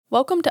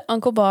Welcome to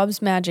Uncle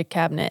Bob's Magic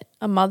Cabinet,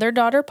 a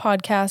mother-daughter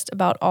podcast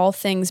about all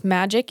things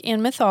magic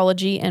and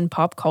mythology and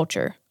pop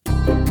culture.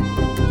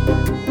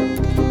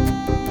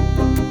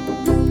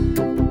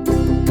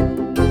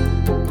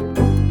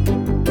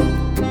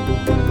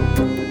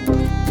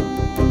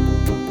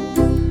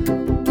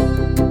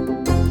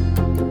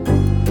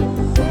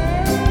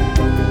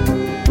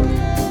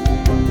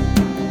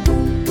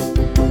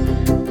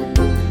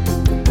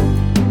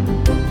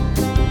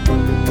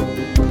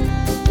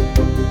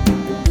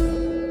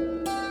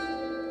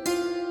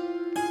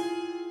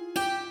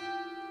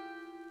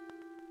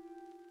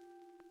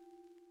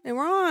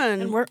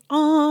 And we're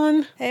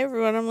on. Hey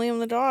everyone, I'm Liam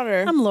the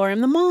daughter. I'm Laura,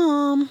 I'm the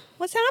mom.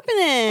 What's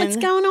happening? What's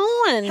going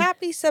on?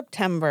 Happy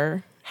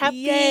September.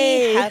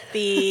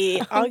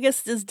 Happy.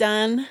 August is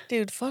done.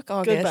 Dude, fuck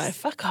August. Goodbye.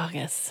 Fuck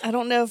August. I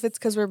don't know if it's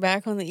because we're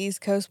back on the East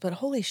Coast, but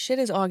holy shit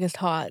is August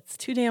hot. It's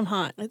too damn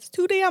hot. It's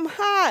too damn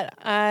hot.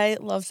 I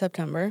love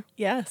September.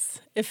 Yes.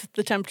 If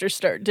the temperatures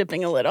start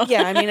dipping a little.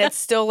 Yeah, I mean, it's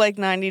still like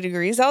 90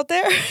 degrees out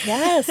there.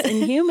 Yes,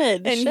 and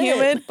humid.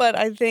 Humid, but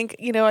I think,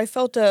 I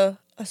felt a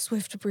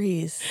swift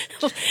breeze.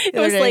 It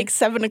was like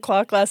 7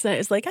 o'clock last night. It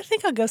was like, I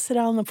think I'll go sit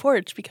out on the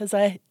porch because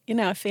I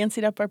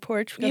fancied up our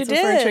porch. You some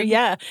did? Furniture.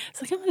 Yeah.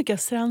 It's like, I'm going to go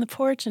sit out on the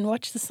porch and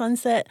watch the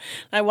sunset.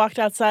 And I walked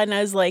outside and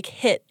I was like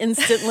hit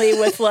instantly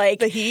with like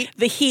the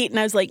heat. And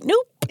I was like,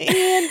 nope.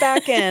 And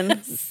back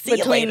in.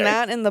 Between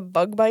that and the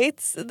bug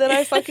bites that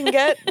I fucking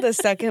get, the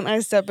second I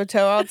step a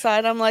toe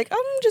outside, I'm like,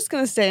 I'm just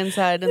going to stay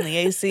inside in the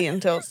AC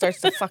until it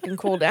starts to fucking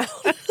cool down.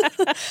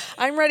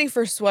 I'm ready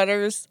for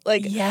sweaters.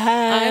 Like,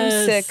 yes.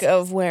 I'm sick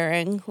of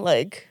wearing,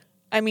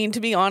 to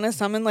be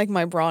honest, I'm in like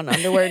my bra and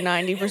underwear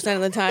 90%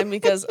 of the time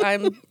because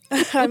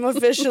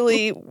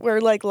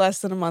we're like less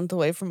than a month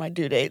away from my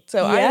due date.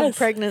 So I am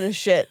pregnant as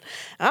shit.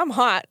 I'm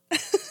hot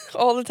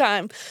all the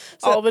time.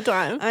 So all the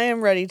time. I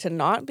am ready to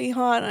not be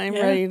hot. I'm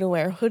ready to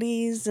wear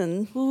hoodies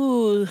and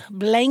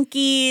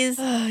blankies.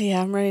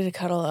 Yeah, I'm ready to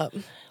cuddle up.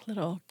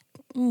 Little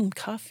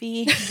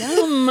coffee.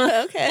 Yum.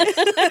 Okay.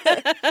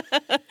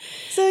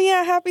 So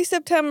yeah, happy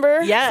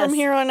September. Yes. From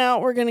here on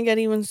out, we're gonna get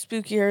even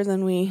spookier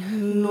than we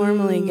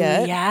normally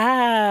get.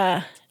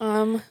 Yeah.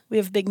 We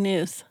have big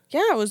news.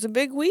 Yeah, it was a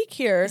big week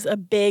here. It's a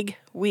big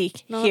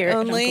week Not here.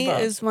 Not only at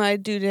Uncle is my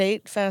due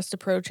date fast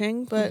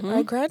approaching, but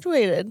I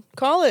graduated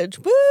college.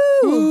 Woo!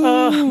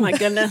 Oh my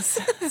goodness,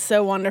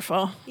 so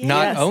wonderful.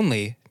 Not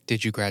only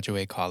did you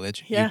graduate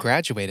college, you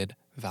graduated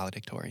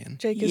valedictorian.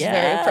 Jake is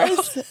very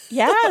proud.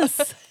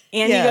 Yes.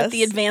 And you got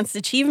the Advanced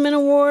Achievement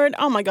Award.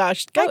 Oh my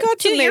gosh. I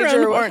got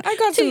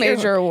some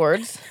major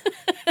awards.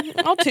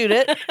 I'll toot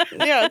it.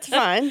 Yeah, it's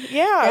fine.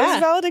 Yeah, I was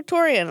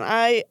valedictorian.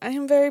 I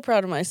am very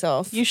proud of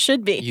myself. You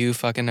should be. You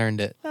fucking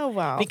earned it. Oh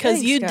wow. Because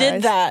Thanks, you guys.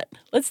 did that.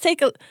 Let's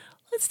take a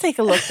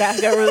look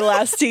back over the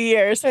last 2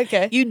 years.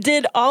 Okay. You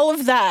did all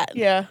of that.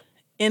 Yeah.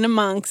 In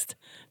amongst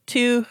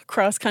 2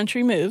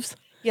 cross-country moves.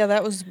 Yeah,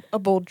 that was a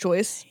bold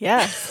choice.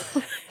 Yeah.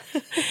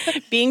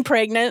 Being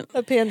pregnant.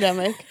 A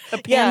pandemic.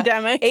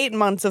 Yeah, 8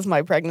 months of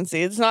my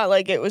pregnancy. It's not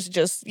like it was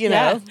just,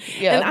 know.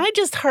 Yeah. And I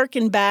just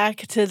hearken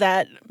back to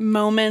that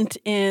moment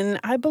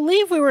I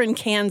believe we were in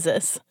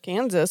Kansas.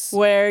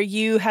 Where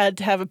you had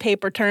to have a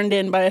paper turned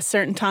in by a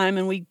certain time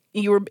and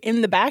you were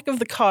in the back of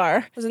the car.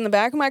 I was in the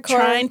back of my car.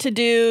 Trying to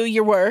do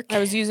your work. I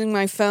was using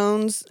my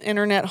phone's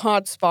internet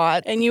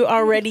hotspot. And you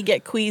already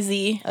get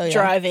queasy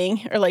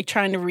driving or like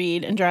trying to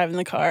read and drive in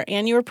the car.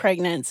 And you were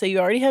pregnant, so you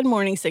already had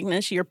morning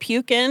sickness. You're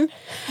puking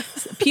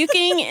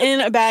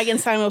in a bag and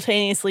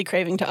simultaneously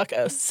craving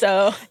tacos.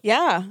 So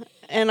yeah.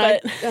 And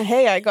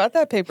I got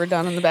that paper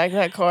done in the back of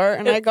that car,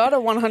 and I got a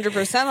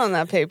 100% on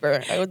that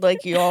paper. I would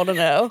like you all to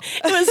know.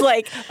 It was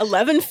like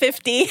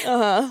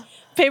 11:50.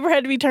 Paper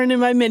had to be turned in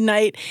by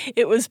midnight.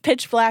 It was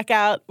pitch black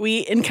out.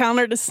 We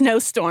encountered a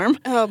snowstorm.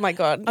 Oh, my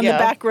God. On the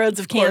back roads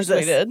of Kansas.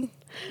 Of course we did.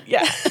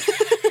 Yeah.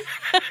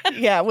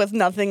 Yeah, with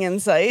nothing in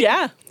sight.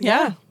 Yeah.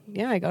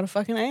 Yeah, I got a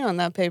fucking A on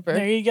that paper.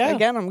 There you go.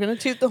 Again, I'm going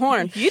to toot the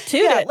horn. You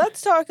toot it.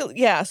 Let's talk.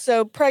 Yeah,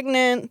 so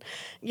pregnant,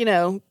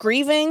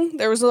 grieving.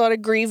 There was a lot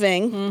of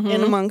grieving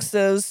in amongst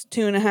those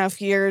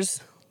 2.5 years.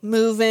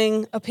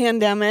 Moving, a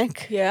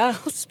pandemic. Yeah.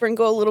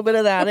 Sprinkle a little bit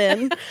of that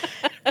in.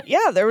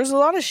 Yeah, there was a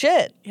lot of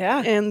shit.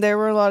 Yeah. And there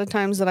were a lot of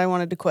times that I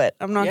wanted to quit.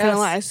 I'm not going to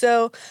lie.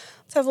 So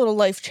let's have a little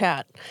life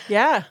chat.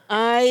 Yeah.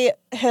 I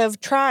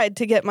have tried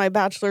to get my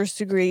bachelor's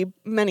degree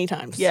many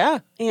times. Yeah.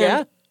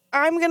 And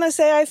I'm going to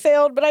say I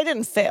failed, but I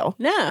didn't fail.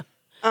 Yeah.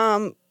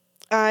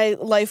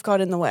 Life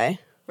got in the way.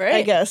 Right.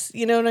 I guess.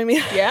 You know what I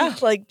mean? Yeah.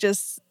 Like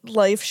just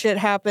life shit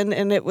happened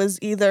and it was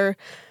either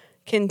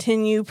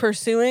continue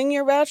pursuing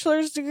your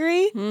bachelor's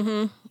degree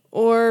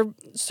or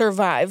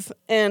survive.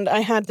 And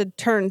I had to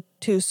turn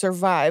to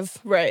survive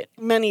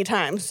many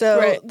times.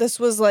 So this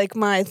was like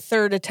my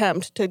 3rd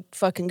attempt to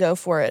fucking go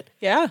for it.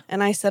 Yeah.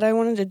 And I said I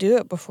wanted to do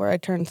it before I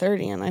turned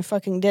 30 and I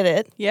fucking did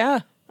it. Yeah.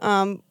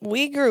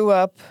 We grew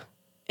up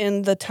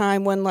in the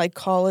time when like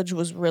college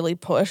was really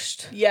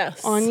pushed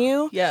Yes. on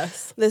you.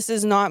 Yes. This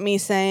is not me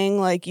saying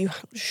like you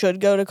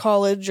should go to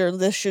college or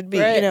this should be,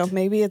 Right. you know,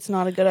 maybe it's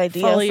not a good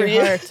idea Follow for your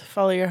you. heart.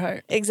 Follow your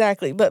heart.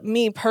 Exactly. But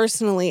me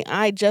personally,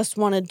 I just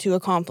wanted to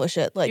accomplish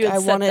it. Like You had I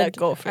set wanted that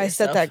goal for I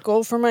set yourself. that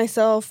goal for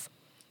myself.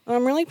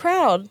 I'm really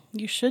proud.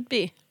 You should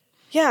be.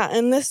 Yeah,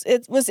 and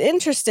it was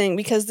interesting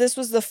because this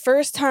was the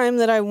first time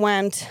that I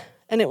went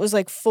and it was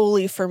like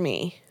fully for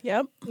me.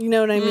 Yep. You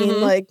know what I mean?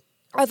 Like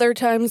other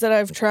times that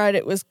I've tried,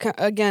 it was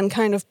again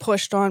kind of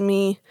pushed on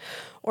me,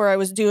 or I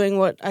was doing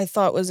what I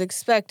thought was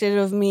expected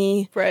of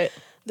me. Right.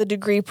 The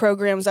degree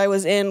programs I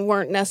was in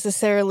weren't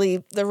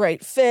necessarily the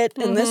right fit.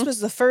 And this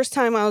was the first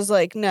time I was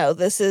like, no,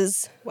 this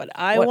is What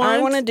I what I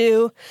want want to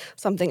do,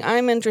 something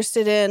I'm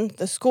interested in,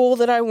 the school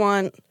that I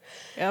want.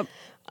 Yep.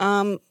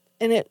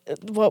 And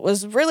what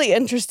was really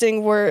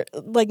interesting were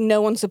like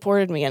no one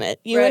supported me in it.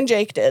 You Right. and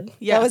Jake did.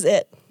 Yeah. That was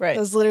it. Right. That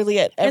was literally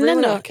it. In the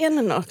Everyone nook. In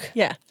the nook.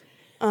 Yeah.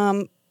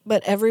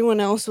 But everyone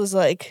else was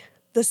like,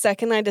 the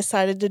second I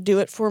decided to do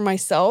it for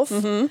myself,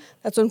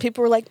 that's when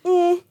people were like,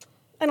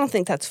 I don't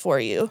think that's for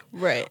you.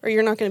 Right. Or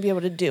you're not going to be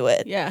able to do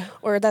it. Yeah.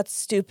 Or that's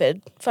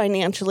stupid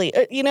financially.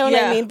 You know what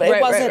Yeah, I mean? But right,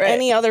 it wasn't right.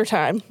 any other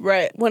time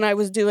Right. when I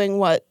was doing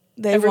what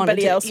they wanted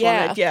Everybody to. else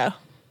wanted. Yeah.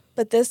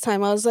 But this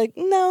time I was like,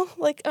 no,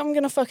 like I'm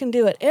going to fucking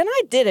do it. And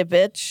I did it,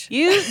 bitch.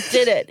 You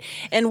did it.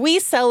 And we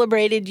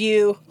celebrated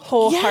you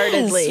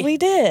wholeheartedly. Yes, we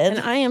did. And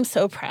I am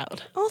so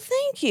proud. Oh,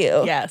 thank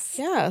you. Yes.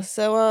 Yeah,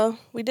 so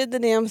we did the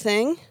damn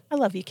thing. I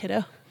love you,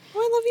 kiddo. Oh,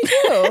 I love you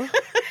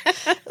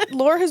too.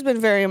 Laura has been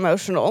very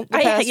emotional the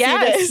past few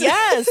days.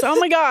 Yes. Oh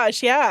my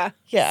gosh. Yeah.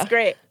 Yeah. It's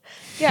great.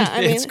 Yeah,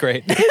 I mean, It's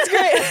great. It's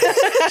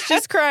great.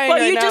 She's crying Well,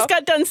 right you now. just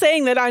got done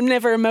saying that I'm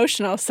never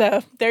emotional.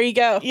 So there you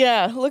go.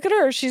 Yeah, look at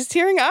her. She's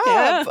tearing up.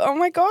 Yeah. Oh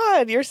my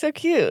God, you're so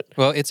cute.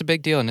 Well, it's a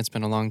big deal, and it's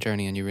been a long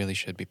journey, and you really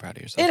should be proud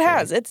of yourself. It for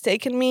has. It's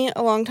taken me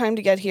a long time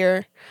to get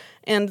here.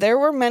 And there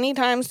were many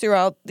times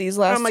throughout these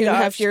last Oh my 2.5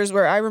 gosh. years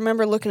where I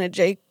remember looking at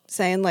Jake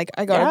saying, like,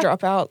 I got to Yeah.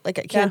 drop out. Like,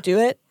 I can't do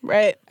it.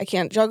 Right. I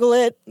can't juggle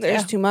it.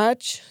 There's Yeah. too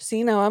much.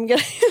 See, now I'm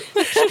getting...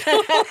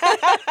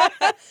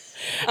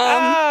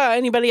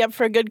 Anybody up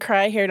for a good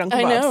cry here at Uncle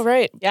I Bob's? know,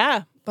 right?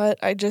 Yeah. But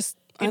I just...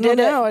 I You don't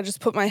did it. know. I just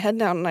put my head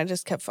down and I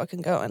just kept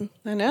fucking going.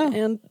 I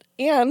know.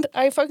 And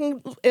I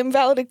fucking am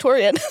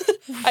valedictorian.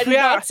 I did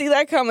Yeah. not see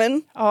that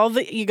coming.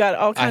 You got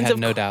all I kinds had of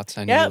no doubts.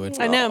 I knew Yep, you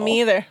would. I know,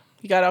 me either.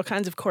 You got all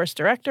kinds of course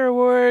director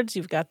awards.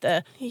 You've got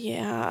the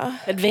Yeah.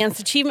 advanced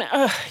achievement.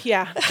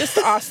 Yeah, just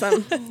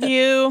awesome.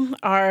 You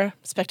are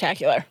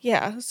spectacular.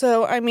 Yeah.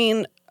 So, I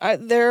mean,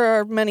 there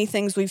are many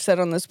things we've said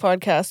on this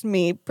podcast,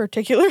 me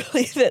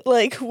particularly, that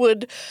like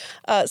would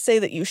say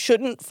that you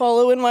shouldn't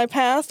follow in my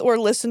path or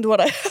listen to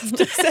what I have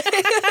to say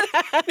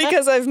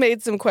because I've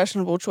made some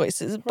questionable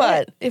choices.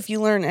 But if you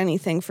learn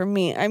anything from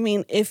me, I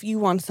mean, if you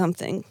want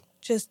something,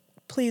 just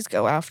please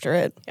go after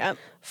it. Yep.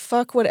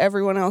 Fuck what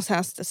everyone else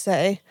has to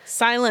say.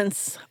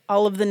 Silence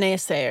all of the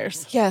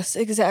naysayers. Yes,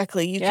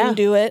 exactly. You Yeah. can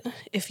do it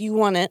if you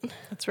want it.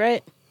 That's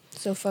right.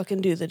 So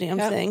fucking do the damn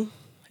Yep. thing.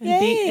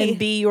 And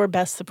be your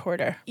best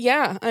supporter.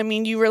 Yeah, I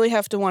mean, you really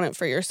have to want it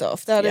for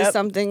yourself. That is Yep.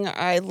 something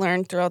I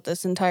learned throughout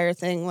this entire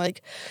thing.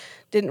 Like,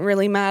 didn't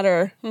really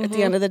matter at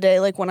the end of the day.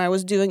 Like, when I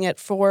was doing it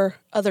for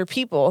other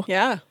people,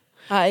 Yeah.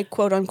 I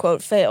quote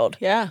unquote failed.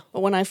 Yeah.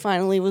 But when I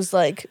finally was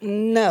like,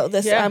 no,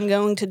 Yeah. I'm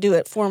going to do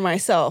it for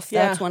myself,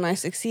 that's Yeah. when I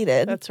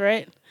succeeded. That's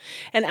right.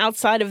 And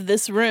outside of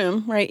this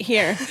room right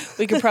here,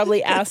 we could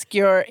probably ask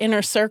your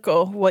inner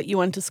circle what you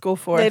went to school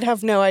for. They'd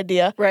have no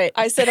idea. Right.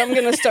 I said I'm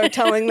going to start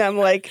telling them,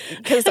 like,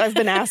 because I've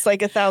been asked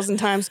like 1,000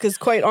 times, because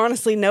quite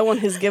honestly, no one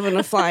has given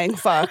a flying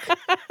fuck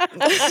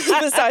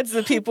besides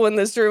the people in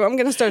this room. I'm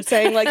going to start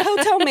saying, like,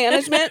 hotel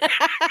management.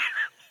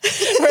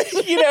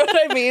 You know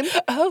what I mean?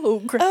 Oh,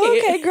 great. Oh,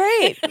 okay,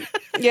 great.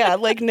 Yeah,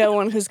 like no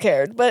one has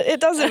cared, but it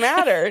doesn't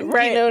matter.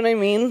 Right. You know what I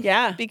mean?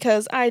 Yeah.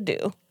 Because I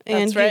do.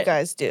 And That's right. you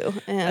guys do.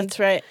 And That's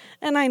right.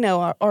 And I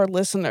know our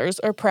listeners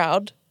are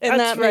proud. And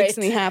That's that makes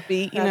right. me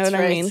happy. You know That's what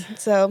I right. mean?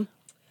 So,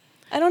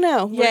 I don't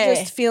know. We're Yay.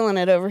 just feeling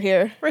it over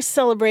here. We're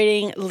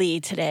celebrating Lee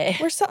today.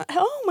 We're so,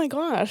 oh my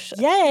gosh.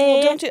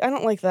 Yay. Well, I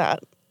don't like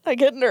that. I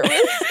get nervous.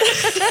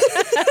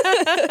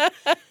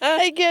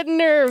 I get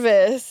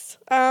nervous.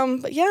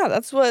 But yeah,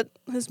 that's what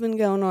has been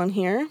going on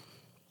here.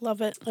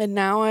 Love it. And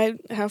now I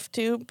have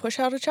to push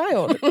out a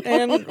child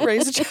and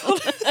raise a child.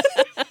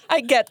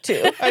 I get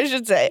to, I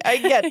should say. I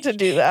get to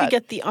do that. You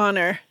get the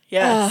honor.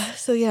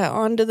 Yes. So yeah,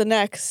 on to the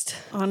next.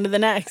 On to the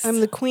next. I'm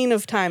the queen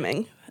of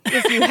timing,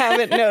 if you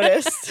haven't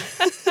noticed.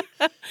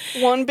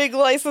 One big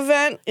life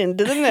event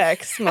into the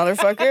next,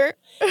 motherfucker.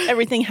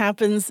 Everything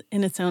happens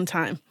in its own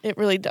time. It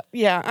really does.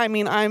 Yeah, I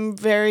mean, I'm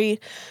glad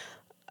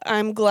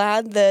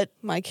that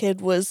my kid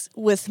was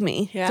with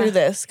me through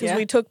this because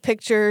we took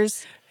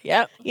pictures.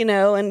 Yep. You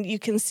know, and you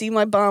can see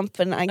my bump,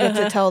 and I get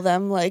to tell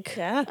them, like,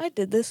 Yeah. I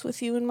did this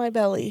with you in my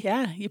belly.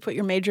 Yeah. You put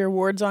your major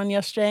awards on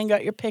yesterday and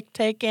got your pic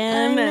taken.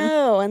 I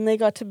know, and they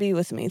got to be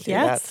with me through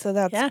that, Yes. so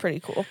that's Yeah. pretty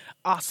cool.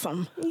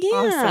 Awesome. Yeah.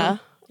 Awesome.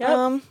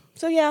 Yep.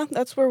 So yeah,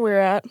 that's where we're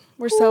at.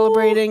 We're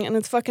celebrating, and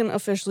it's fucking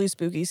officially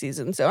spooky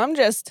season. So I'm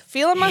just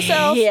feeling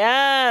myself.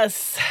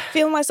 Yes.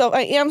 Feeling myself.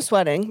 I am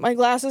sweating. My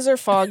glasses are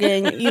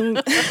fogging.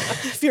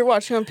 If you're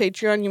watching on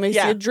Patreon, you may see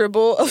a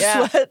dribble of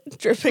sweat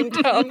dripping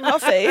down my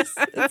face.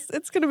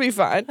 It's gonna be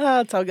fine.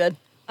 Oh, it's all good.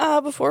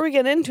 Before we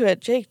get into it,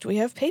 Jake, do we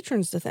have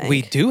patrons to thank?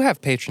 We do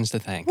have patrons to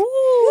thank.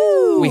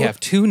 Woo! We have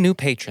 2 new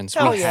patrons.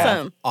 We have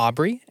Awesome.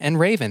 Aubrey and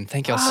Raven.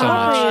 Thank y'all so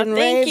much. Aubrey and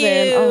Thank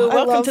Raven. you. Oh, I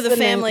Welcome love to the name.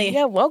 family.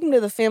 Yeah, welcome to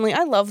the family.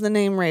 I love the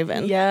name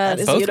Raven. Yes. That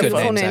is Both a good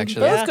beautiful names, name.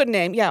 actually. Both Yeah. good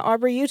name. Yeah,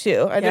 Aubrey, you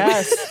too. I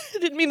Yes.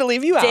 didn't mean to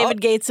leave you out.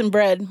 David Gates and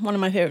Bread, one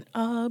of my favorite.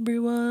 Aubrey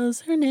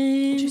was her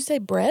name. Did you say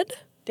bread?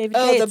 David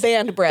Oh, Gates. the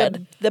band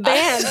Bread. The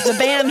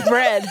band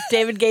Bread.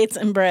 David Gates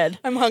and Bread.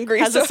 I'm hungry.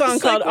 Has so a song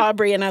it's called like,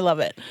 Aubrey, and I love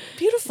it.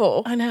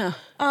 Beautiful. I know.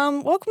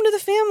 Welcome to the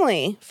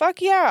family.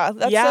 Fuck yeah.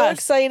 That's so Yes.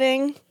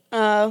 exciting.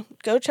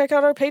 Go check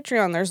out our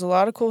Patreon. There's a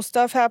lot of cool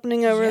stuff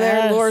happening over there.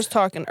 Yes. Laura's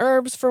talking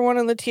herbs for one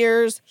of the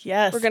tiers.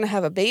 Yes. We're going to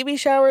have a baby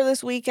shower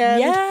this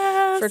weekend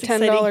Yes. for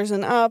 $10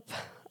 and up.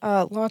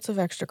 Lots of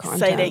extra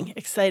content.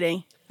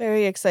 Exciting.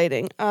 Very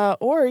exciting.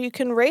 Or you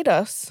can rate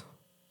us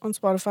on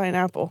Spotify and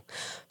Apple.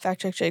 Fact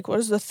check, Jake. What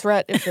is the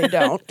threat if they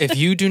don't? If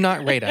you do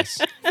not rate us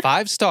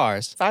 5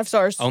 stars, 5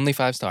 stars. only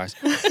 5 stars,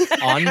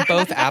 on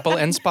both Apple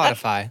and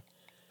Spotify,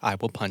 I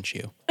will punch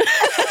you.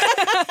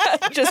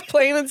 Just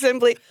plain and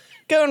simply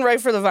going right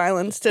for the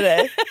violence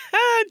today.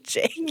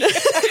 Jake.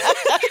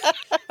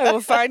 I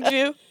will find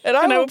you and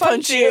I will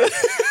punch you.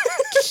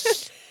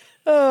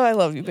 Oh, I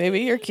love you,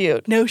 baby. You're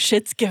cute. No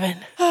shit's given.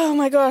 Oh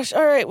my gosh.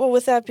 All right. Well,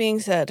 with that being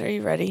said, are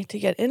you ready to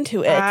get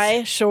into it?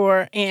 I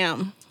sure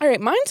am. All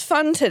right. Mine's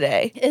fun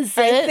today. Is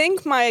I it?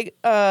 think my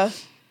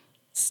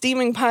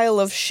steaming pile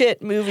of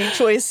shit movie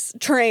choice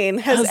train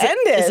has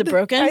ended. Is it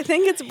broken? I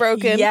think it's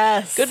broken.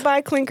 Yes.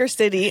 Goodbye, Clinker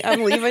City.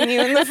 I'm leaving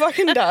you in the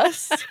fucking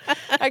dust.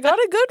 I got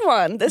a good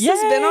one. This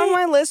has been on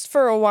my list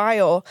for a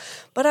while,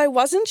 but I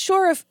wasn't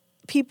sure if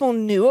people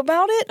knew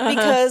about it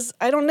because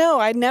I don't know.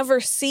 I never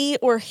see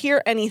or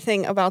hear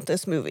anything about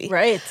this movie.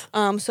 Right.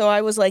 So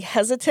I was like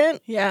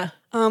hesitant. Yeah.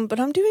 But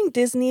I'm doing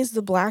Disney's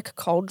The Black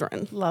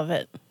Cauldron. Love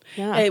it.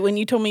 Yeah. Hey, when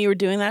you told me you were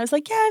doing that, I was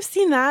like, yeah, I've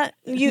seen that.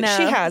 She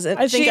hasn't.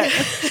 I think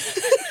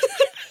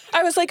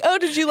I was like, oh,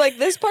 did you like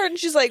this part? And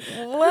she's like,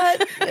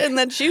 what? And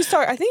then she was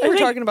talking, I think you were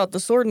talking about the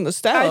sword and the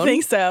stone. I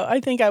think so. I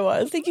think I I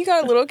was. think you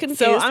got a little confused.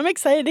 So I'm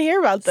excited to hear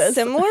about this.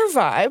 Similar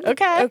vibe.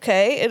 Okay.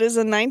 Okay. It is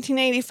a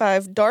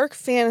 1985 dark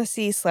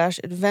fantasy /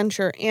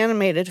 adventure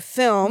animated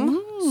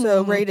film.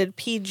 So rated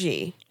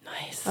PG.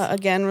 Nice.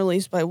 Again,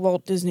 released by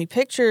Walt Disney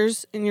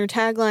Pictures. And your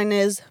tagline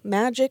is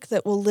magic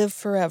that will live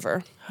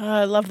forever.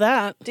 I love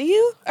that. Do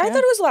you? I thought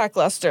it was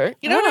lackluster.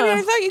 You know what I mean?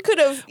 I thought you could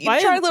have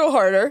tried a little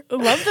harder. I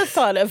love the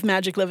thought of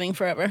magic living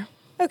forever.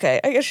 Okay,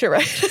 I guess you're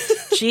right.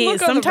 Geez,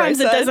 Look on the sometimes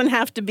bright it side. doesn't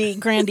have to be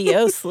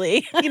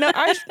grandiosely. You know,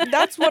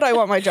 that's what I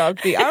want my job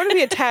to be. I want to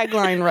be a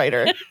tagline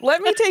writer.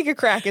 Let me take a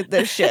crack at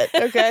this shit,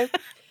 okay?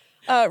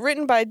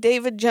 Written by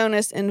David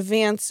Jonas and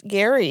Vance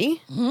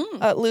Gary,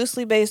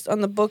 loosely based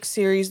on the book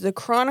series The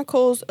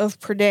Chronicles of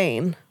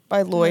Prydain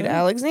by Lloyd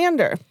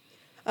Alexander.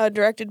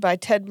 Directed by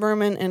Ted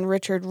Berman and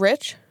Richard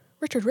Rich.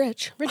 Richard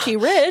Rich. Richie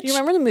Rich. Do you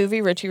remember the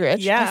movie Richie Rich?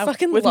 Yeah, I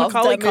fucking with loved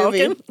Macaulay that movie.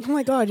 Culkin. Oh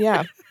my God,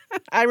 yeah.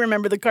 I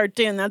remember the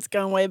cartoon. That's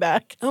going way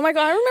back. Oh my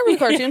God, I remember the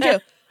cartoon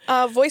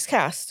too. Voice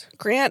cast: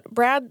 Grant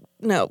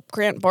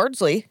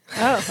Bardsley.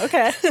 Oh,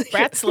 okay.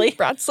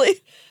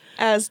 Bradsley.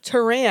 As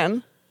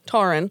Taran.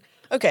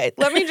 Okay,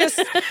 let me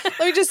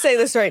just say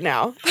this right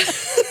now.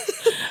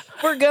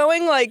 We're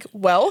going like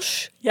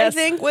Welsh, Yes. I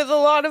think, with a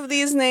lot of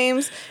these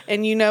names,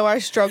 and you know I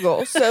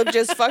struggle. So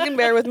just fucking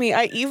bear with me.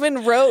 I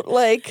even wrote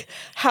like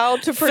how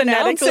to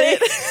pronounce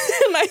Phonetically.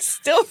 it, and I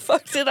still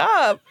fucked it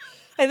up.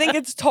 I think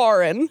it's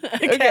Taran.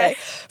 Okay.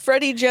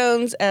 Freddie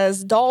Jones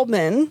as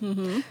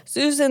Dalman.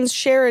 Susan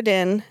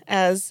Sheridan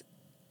as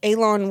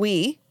Elon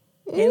Wee.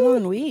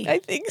 Elon Wee. I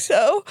think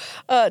so.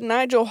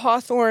 Nigel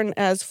Hawthorne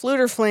as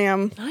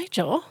Fluterflam.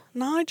 Nigel.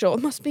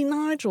 It must be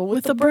Nigel with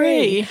With the the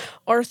brie.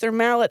 Arthur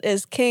Mallet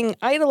as King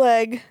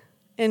Idaleg,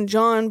 and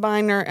John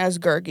Biner as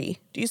Gurgi.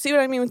 Do you see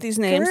what I mean with these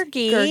names?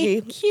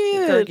 Gurgi.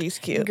 Cute. Gurgi's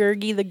cute.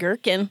 Gurgi the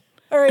gherkin.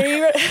 All right, are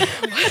you ready?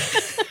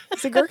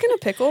 Is a gherkin a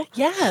pickle?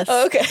 Yes.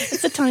 Oh, okay.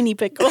 It's a tiny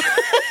pickle.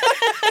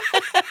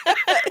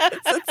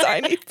 It's a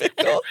tiny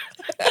pickle.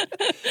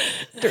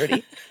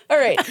 Dirty. All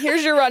right,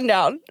 here's your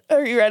rundown.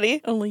 Are you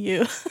ready? Only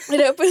you.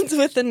 It opens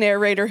with the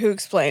narrator who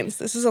explains.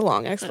 This is a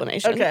long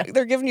explanation. Okay.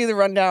 They're giving you the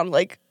rundown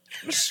like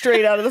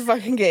straight out of the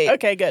fucking gate.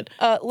 Okay, good.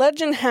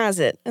 Legend has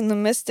it, in the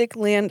mystic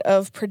land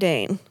of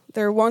Prydain,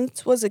 there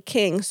once was a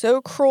king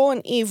so cruel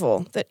and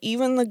evil that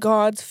even the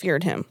gods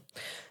feared him.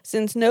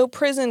 Since no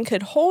prison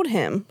could hold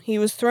him, he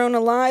was thrown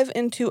alive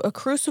into a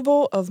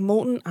crucible of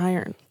molten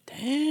iron.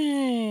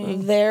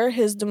 Dang. There,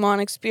 his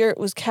demonic spirit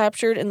was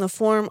captured in the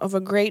form of a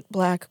great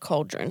black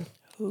cauldron.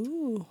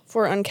 Ooh.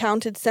 For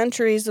uncounted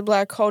centuries, the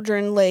Black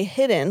Cauldron lay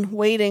hidden,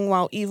 waiting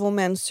while evil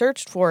men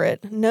searched for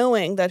it,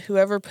 knowing that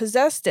whoever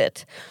possessed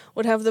it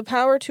would have the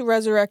power to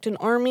resurrect an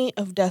army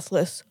of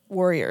deathless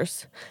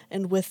warriors,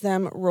 and with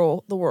them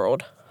rule the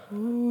world.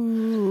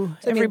 Ooh,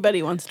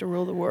 everybody wants to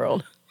rule the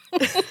world.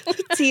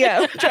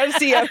 TM. Try to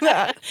TM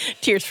that.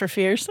 Tears for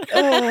Fears.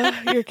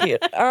 You're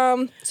cute.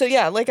 So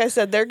yeah, like I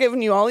said, they're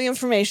giving you all the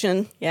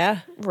information. Yeah.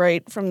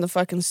 Right from the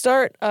fucking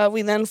start.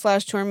 We then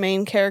flash to our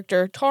main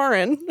character,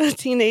 Tauren, a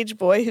teenage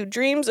boy who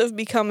dreams of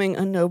becoming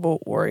a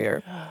noble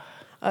warrior.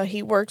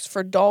 He works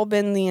for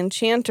Dalbin the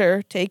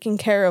Enchanter, taking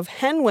care of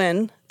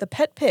Henwin, the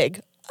pet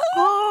pig.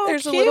 Oh,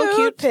 there's cute. a little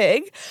cute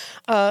pig.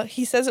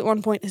 He says at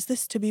one point, "Is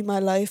this to be my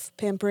life,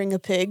 pampering a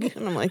pig?"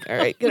 And I'm like, all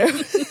right,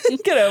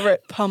 get over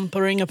it.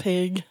 Pampering a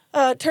pig.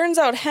 Turns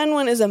out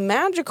Henwin is a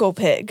magical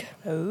pig.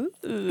 Oh.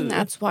 And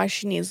that's why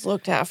she needs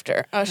looked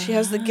after. She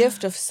has the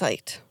gift of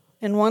sight.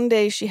 And one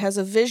day she has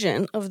a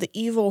vision of the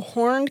evil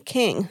Horned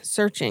King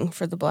searching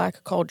for the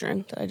Black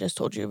Cauldron that I just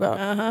told you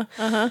about.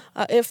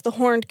 If the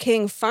Horned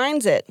King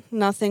finds it,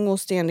 nothing will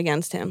stand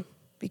against him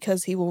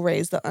because he will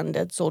raise the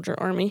undead soldier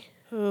army.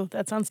 Ooh,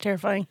 that sounds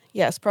terrifying.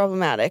 Yes,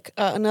 problematic.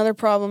 Another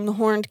problem, the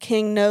Horned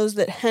King knows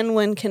that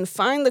Henwin can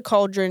find the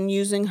cauldron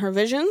using her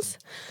visions,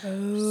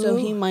 so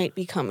he might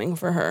be coming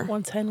for her.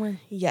 Once Henwin.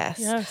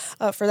 Yes.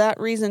 For that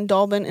reason,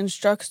 Dalbin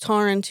instructs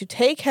Tauren to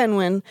take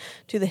Henwin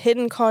to the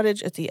hidden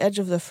cottage at the edge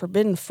of the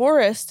Forbidden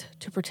Forest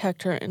to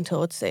protect her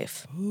until it's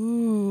safe.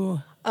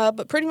 Ooh.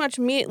 But pretty much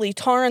immediately,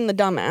 Tauren the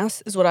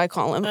dumbass is what I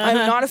call him. I'm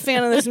not a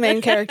fan of this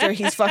main character.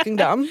 He's fucking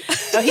dumb.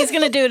 Oh, he's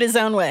going to do it his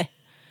own way.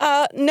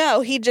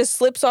 No, he just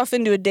slips off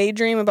into a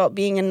daydream about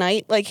being a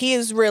knight. Like, he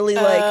is really, he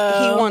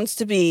wants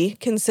to be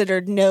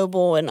considered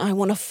noble and I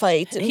want to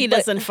fight. He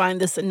doesn't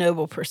find this a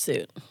noble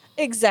pursuit.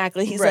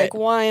 Exactly. He's like,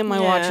 why am I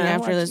watching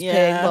after this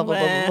pig? Blah, blah,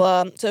 blah,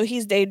 blah, blah. So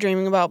he's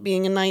daydreaming about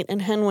being a knight, and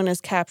Henwin is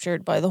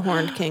captured by the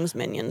Horned King's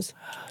minions.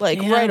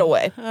 Right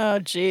away. Oh,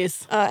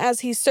 jeez.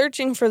 As he's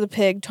searching for the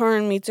pig,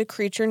 Tauren meets a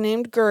creature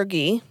named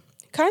Gurgi.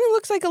 Kind of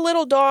looks like a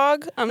little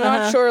dog. I'm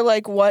not sure,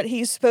 what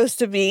he's supposed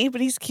to be, but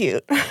he's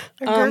cute.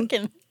 A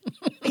gherkin.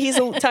 He's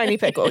a tiny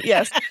pickle,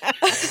 yes.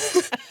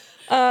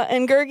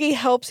 And Gurgi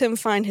helps him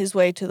find his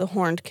way to the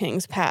Horned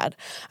King's pad.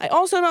 I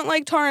also don't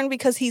like Tauren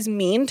because he's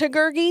mean to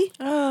Gurgi.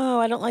 Oh,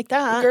 I don't like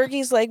that.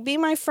 Gurgi's like, be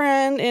my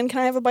friend, and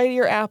can I have a bite of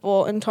your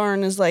apple? And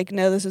Tauren is like,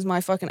 no, this is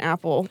my fucking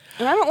apple.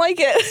 And I don't like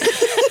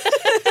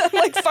it. I'm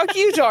like, fuck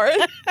you,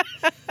 Tauren.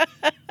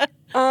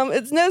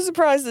 It's no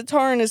surprise that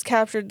Tauren is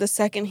captured the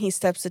second he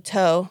steps a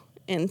toe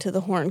into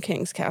the Horned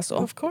King's castle.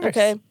 Of course.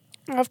 Okay.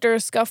 After a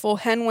scuffle,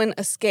 Henwin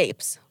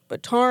escapes,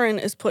 but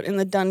Tauren is put in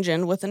the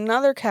dungeon with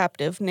another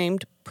captive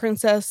named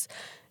Princess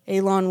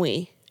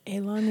Eilonwy.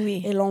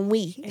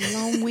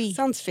 Eilonwy.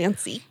 Sounds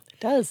fancy. It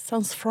does.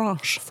 Sounds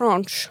French.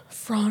 French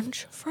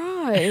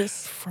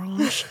fries.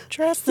 French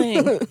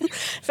dressing.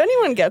 If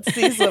anyone gets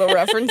these little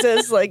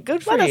references,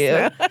 good for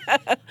you.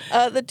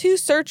 The two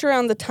search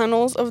around the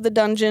tunnels of the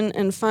dungeon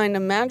and find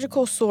a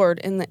magical sword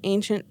in the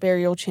ancient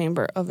burial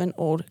chamber of an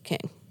old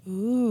king.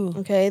 Ooh.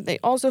 Okay, they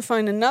also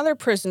find another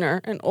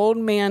prisoner, an old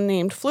man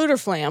named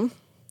Flutterflam.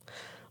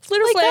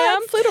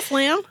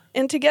 Flutterflam.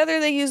 And together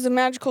they use the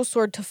magical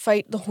sword to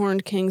fight the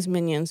Horned King's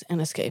minions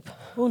and escape.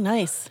 Oh,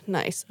 nice.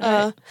 Nice.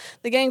 Right.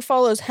 The gang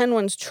follows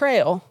Henwin's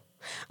trail.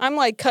 I'm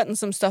cutting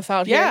some stuff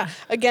out here.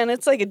 Again,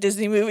 it's like a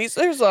Disney movie,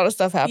 so there's a lot of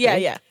stuff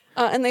happening. Yeah.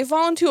 And they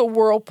fall into a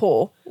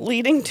whirlpool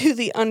leading to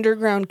the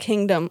underground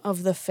kingdom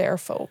of the fair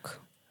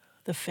folk.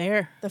 The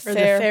fair. The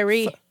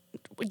fairy.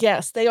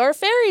 Yes, they are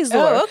fairies,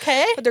 Laura. Oh,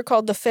 okay. But they're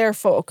called the fair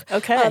folk.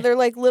 Okay. They're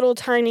like little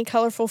tiny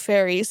colorful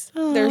fairies.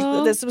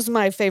 This was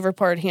my favorite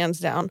part, hands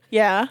down.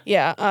 Yeah.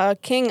 Yeah.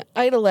 King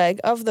Idaleg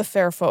of the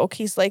fair folk,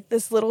 he's like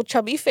this little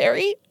chubby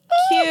fairy.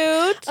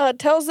 Cute.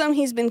 Tells them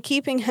he's been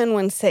keeping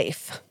Henwin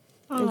safe.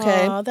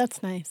 Okay. Oh,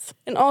 that's nice.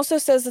 And also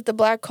says that the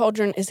Black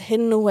Cauldron is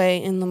hidden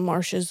away in the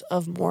marshes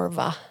of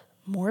Morva.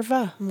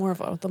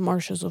 Morva, the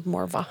marshes of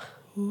Morva.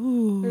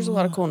 Ooh. There's a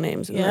lot of cool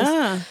names in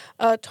this.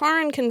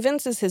 Tauren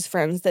convinces his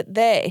friends that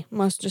they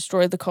must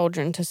destroy the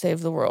cauldron to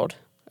save the world.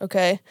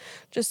 Okay?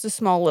 Just a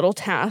small little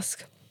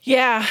task.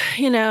 Yeah,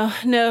 no,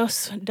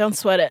 don't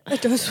sweat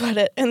it. Don't sweat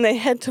it. And they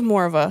head to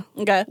Morva,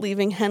 Okay.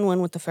 leaving Henwin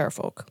with the fair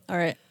folk. All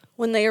right.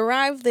 When they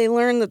arrive, they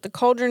learn that the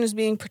cauldron is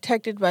being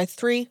protected by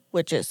 3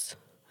 witches.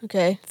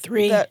 Okay?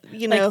 3. That,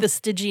 like the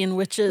Stygian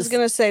witches. I was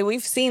going to say,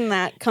 we've seen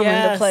that come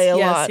into play a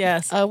lot.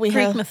 Yes.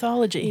 Greek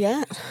mythology.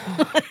 Yeah.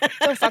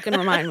 Don't fucking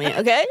remind me,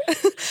 okay?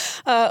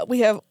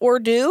 We have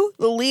Ordu,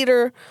 the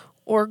leader,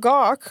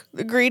 Orgok,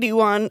 the greedy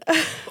one.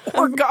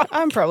 Orgok.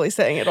 I'm probably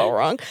saying it all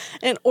wrong.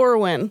 And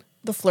Orwin,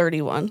 the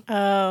flirty one.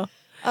 Oh.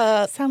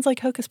 Sounds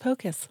like Hocus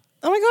Pocus.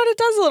 Oh my god, it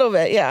does a little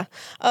bit, yeah.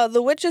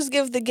 The witches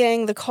give the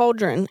gang the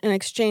cauldron in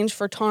exchange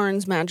for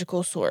Tauren's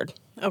magical sword.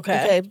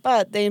 Okay,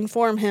 but they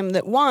inform him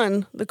that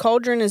 1, the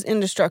cauldron is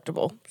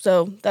indestructible.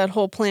 So that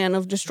whole plan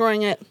of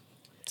destroying it,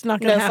 it's not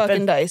going to happen.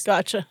 Fucking dice.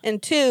 Gotcha.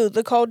 And 2,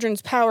 the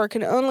cauldron's power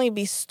can only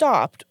be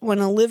stopped when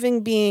a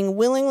living being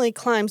willingly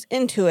climbs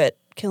into it,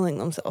 killing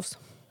themselves.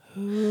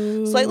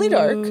 Ooh. Slightly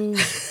dark.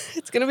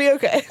 It's going to be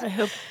okay. I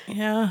hope,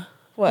 yeah.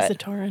 What? Is it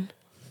Tauren?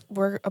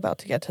 we're about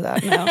to get to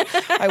that. No,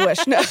 I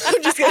wish. No,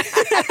 I'm just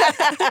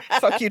kidding.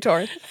 Fuck you,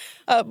 Torn.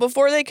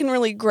 Before they can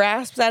really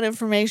grasp that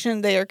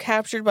information, they are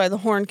captured by the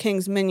Horned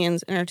King's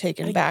minions and are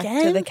taken back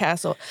to the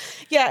castle.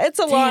 Yeah, it's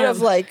a lot of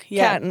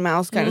cat and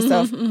mouse kind of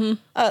stuff.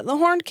 Mm-hmm. The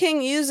Horned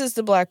King uses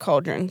the Black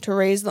Cauldron to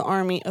raise the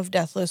army of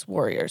deathless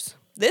warriors.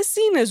 This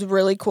scene is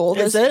really cool.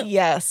 Is it?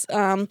 Yes.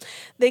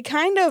 They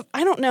kind of,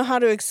 I don't know how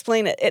to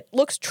explain it. It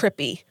looks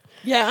trippy.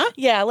 Yeah?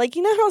 Yeah, like,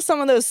 you know how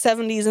some of those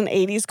 70s and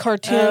 80s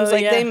cartoons,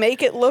 they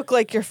make it look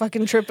like you're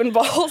fucking tripping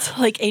balls?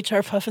 Like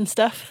HR Puff and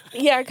stuff?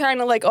 Yeah,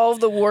 kind of like all of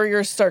the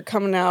warriors start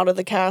coming out of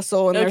the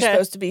castle and they're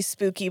supposed to be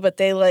spooky, but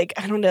they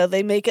I don't know,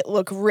 they make it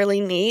look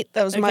really neat.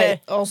 That was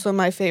also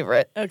my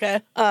favorite. Okay.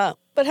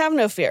 But have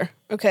no fear,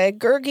 okay?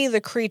 Gurgi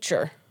the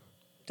creature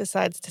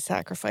decides to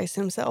sacrifice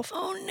himself.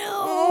 Oh, no.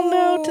 Oh,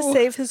 no, to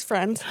save his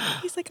friends.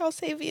 He's like, I'll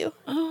save you.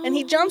 Oh. And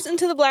he jumps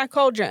into the Black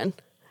Cauldron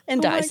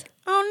and dies.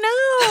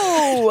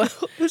 Oh, no.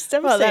 It was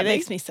devastating. Well, that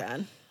makes me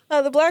sad.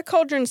 The Black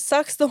Cauldron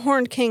sucks the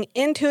Horned King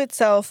into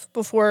itself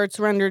before it's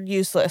rendered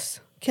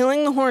useless,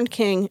 killing the Horned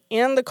King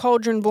and the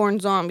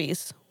Cauldron-born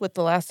zombies with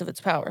the last of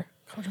its power.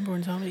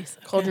 Cauldron-born zombies.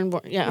 Okay.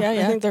 Cauldron-born, yeah.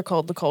 I think they're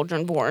called the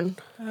Cauldron-born.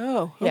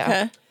 Oh,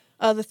 okay.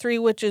 Yeah. The three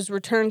witches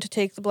return to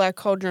take the Black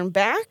Cauldron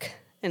back,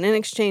 and in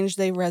exchange,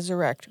 they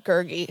resurrect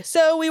Gurgi.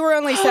 So we were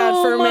only sad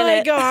for a minute. Oh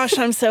my gosh,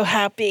 I'm so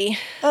happy.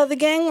 The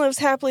gang lives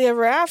happily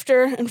ever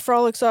after and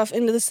frolics off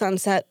into the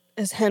sunset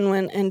as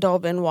Henwin and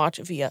Dalbin watch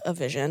via a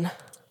vision.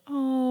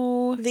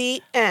 Oh.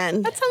 The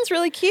end. That sounds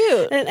really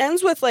cute. And it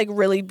ends with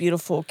really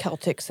beautiful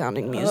Celtic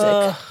sounding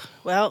music.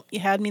 Well, you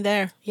had me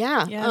there.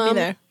 Yeah. You had me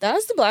there. That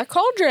is the Black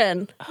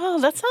Cauldron. Oh,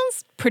 that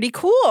sounds pretty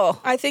cool.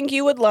 I think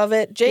you would love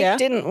it. Jake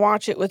didn't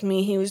watch it with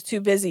me. He was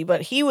too busy,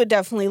 but he would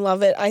definitely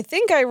love it. I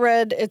think I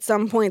read at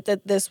some point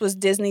that this was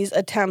Disney's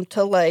attempt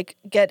to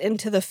get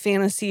into the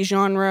fantasy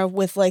genre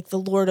with the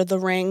Lord of the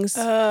Rings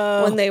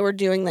when they were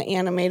doing the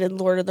animated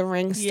Lord of the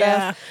Rings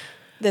stuff.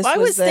 I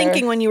was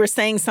thinking when you were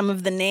saying some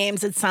of the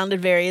names, it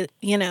sounded very,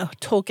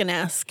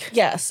 Tolkien-esque.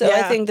 Yeah, so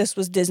I think this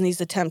was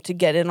Disney's attempt to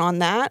get in on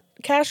that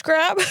cash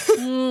grab.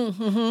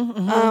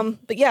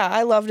 But yeah,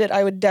 I loved it.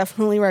 I would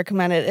definitely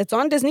recommend it. It's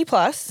on Disney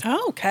Plus.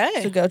 Oh,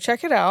 okay. So go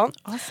check it out.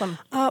 Awesome.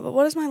 But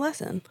what is my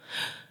lesson?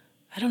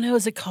 I don't know.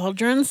 Is it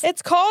Cauldrons?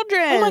 It's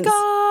Cauldrons. Oh my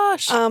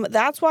gosh.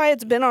 That's why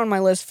it's been on my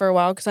list for a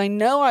while, because I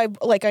know I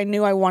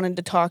knew I wanted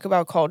to talk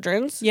about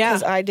Cauldrons. Yeah.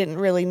 Because I didn't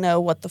really know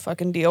what the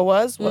fucking deal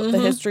was, what the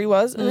history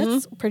was, and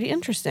it's pretty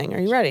interesting. Are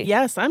you ready?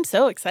 Yes, I'm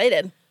so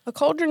excited. A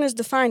cauldron is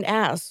defined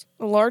as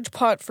a large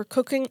pot for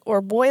cooking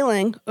or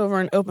boiling over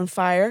an open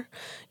fire,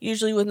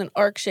 usually with an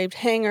arc-shaped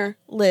hanger,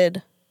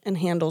 lid, and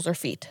handles or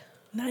feet.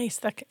 Nice.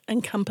 That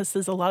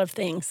encompasses a lot of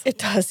things. It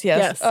does,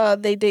 yes.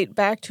 They date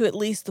back to at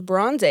least the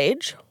Bronze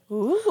Age.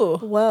 Ooh.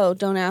 Whoa,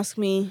 don't ask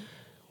me.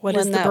 What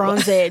is the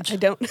Bronze Age? I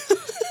don't.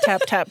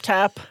 Tap, tap,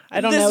 tap.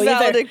 I don't know This either.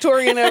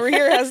 valedictorian over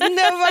here has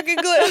no fucking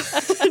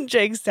clue.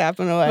 Jake's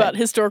tapping away. About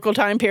historical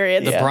time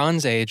period. The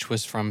Bronze Age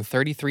was from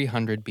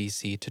 3300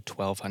 BC to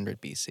 1200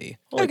 BC.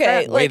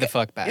 Okay. Way the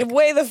fuck back.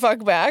 Way the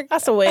fuck back.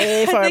 That's a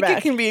way far I think back.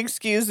 it can be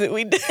excused that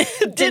we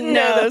didn't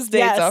know those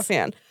dates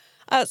offhand.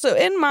 So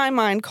in my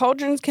mind,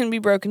 cauldrons can be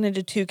broken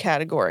into two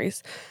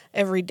categories.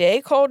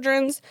 Everyday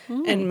cauldrons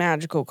and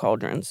magical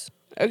cauldrons.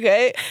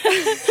 Okay?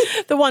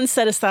 The ones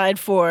set aside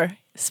for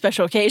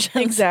special occasions.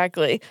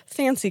 Exactly.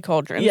 Fancy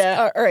cauldrons.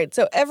 Yeah. All right.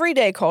 So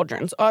everyday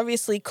cauldrons,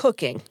 obviously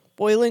cooking,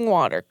 boiling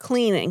water,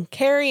 cleaning,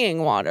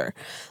 carrying water,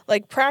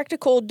 like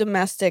practical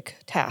domestic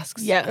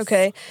tasks. Yes.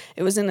 Okay.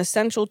 It was an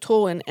essential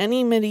tool in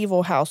any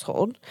medieval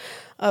household.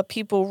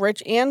 People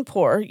rich and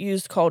poor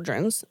used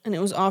cauldrons, and it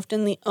was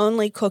often the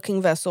only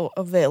cooking vessel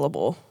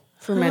available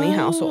for many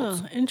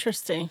households.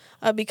 Interesting.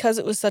 Because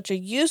it was such a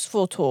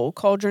useful tool,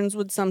 cauldrons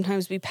would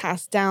sometimes be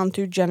passed down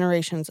through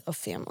generations of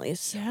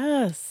families.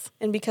 Yes.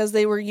 And because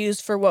they were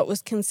used for what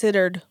was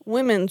considered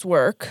women's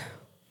work,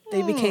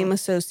 they became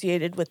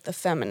associated with the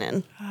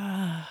feminine.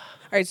 All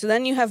right, so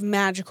then you have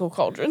magical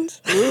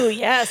cauldrons. Ooh,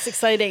 yes,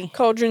 exciting.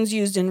 Cauldrons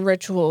used in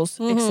rituals,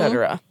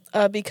 etc.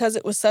 Because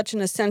it was such an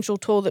essential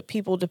tool that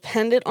people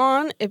depended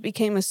on, it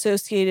became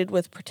associated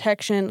with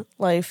protection,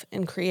 life,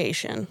 and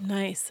creation.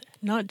 Nice.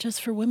 Not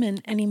just for women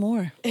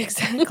anymore.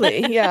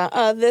 Exactly,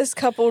 yeah. This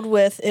coupled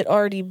with it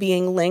already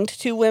being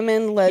linked to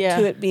women led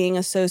to it being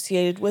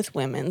associated with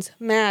women's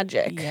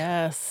magic.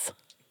 Yes.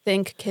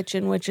 Think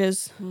kitchen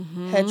witches,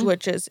 hedge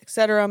witches,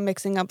 etc.,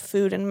 mixing up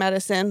food and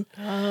medicine.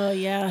 Oh,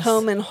 yes.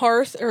 Home and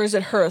hearth, or is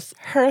it hearth?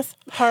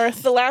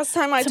 Hearth. The last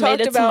time I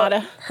talked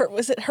about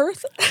was it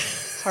hearth?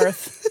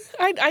 Hearth.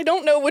 I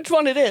don't know which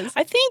one it is.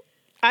 I think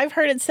I've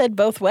heard it said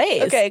both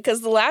ways. Okay,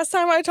 because the last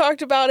time I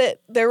talked about it,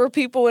 there were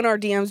people in our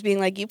DMs being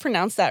like, you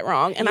pronounced that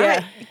wrong. And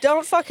I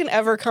don't fucking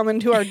ever come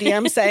into our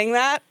DM saying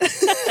that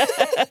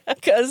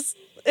because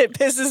it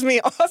pisses me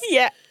off.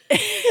 Yeah.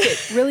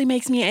 It really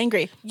makes me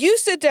angry. You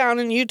sit down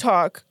and you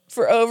talk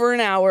for over an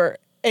hour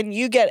and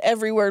you get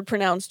every word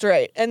pronounced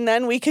right. And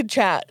then we could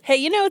chat. Hey,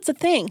 it's a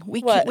thing.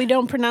 We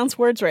don't pronounce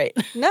words right.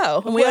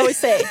 No. And we always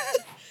say,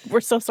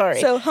 we're so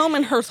sorry. So home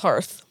and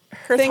hearth.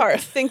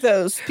 Hearth. Think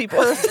those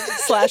people.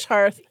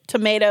 Hearth.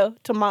 Tomato.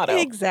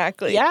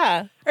 Exactly.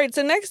 Yeah. All right,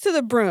 so next to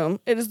the broom,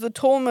 it is the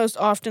tool most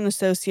often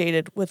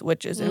associated with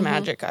witches and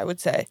magic, I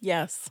would say.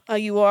 Yes.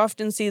 You will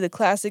often see the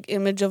classic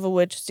image of a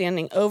witch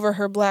standing over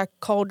her black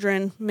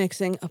cauldron,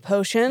 mixing a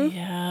potion.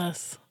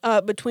 Yes.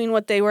 Between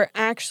what they were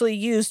actually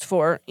used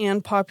for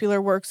and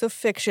popular works of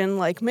fiction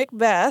like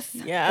Macbeth,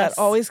 that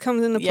always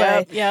comes into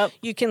play, Yep.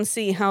 you can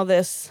see how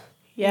this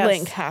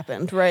link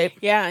happened, right?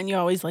 Yeah, and you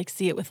always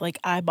see it with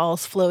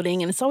eyeballs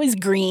floating, and it's always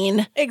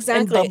green,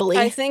 exactly, and bubbly.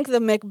 I think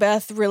the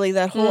Macbeth really,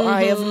 that whole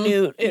Eye of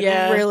Newt, it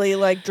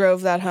really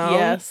drove that home.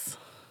 Yes.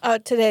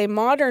 Today,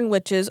 modern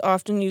witches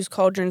often use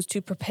cauldrons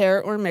to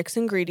prepare or mix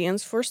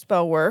ingredients for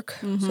spell work,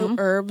 so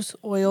herbs,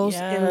 oils,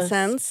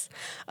 incense.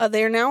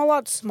 They are now a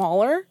lot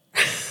smaller.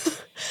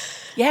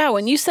 Yeah,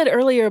 when you said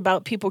earlier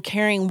about people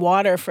carrying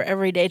water for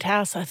everyday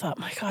tasks, I thought,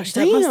 my gosh,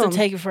 that must have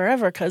taken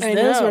forever, because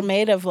those were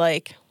made of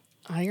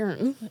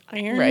iron,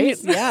 right?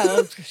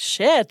 Yeah,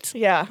 shit.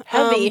 Yeah,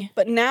 heavy.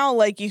 But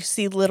now, you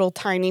see little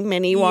tiny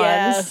mini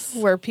ones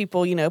where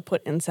people,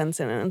 put incense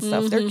in it and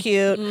stuff. They're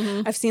cute.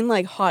 I've seen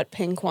hot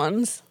pink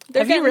ones.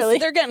 Have you really?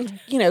 They're getting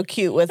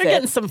cute with They're it.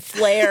 getting some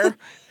flair.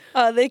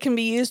 They can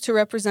be used to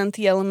represent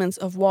the elements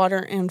of water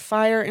and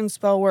fire in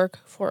spell work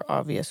for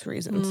obvious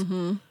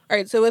reasons. All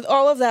right, so with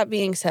all of that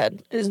being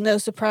said, it is no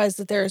surprise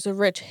that there is a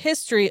rich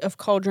history of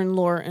cauldron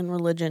lore in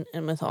religion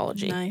and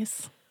mythology.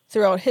 Nice.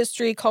 Throughout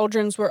history,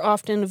 cauldrons were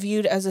often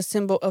viewed as a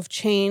symbol of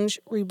change,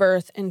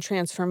 rebirth, and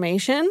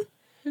transformation.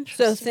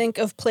 So think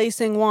of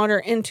placing water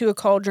into a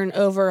cauldron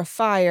over a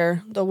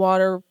fire. The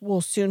water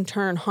will soon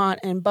turn hot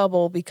and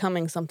bubble,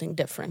 becoming something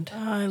different. Oh,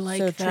 I like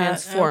that. So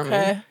transforming.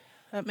 Okay.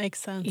 That makes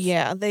sense.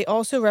 Yeah, they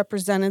also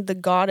represented the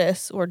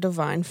goddess or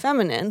divine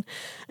feminine.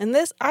 And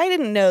this, I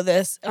didn't know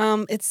this,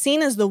 it's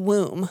seen as the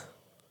womb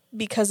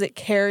because it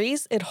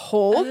carries, it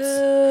holds,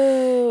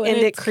 and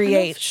it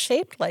creates. Kind of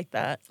shaped like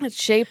that. It's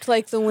shaped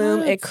like the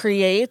womb. It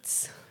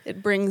creates.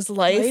 It brings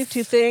life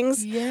to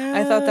things. Yes.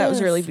 I thought that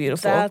was really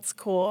beautiful. That's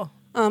cool.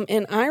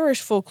 In Irish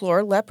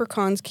folklore,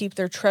 leprechauns keep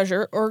their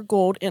treasure or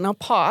gold in a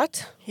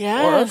pot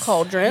or a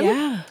cauldron.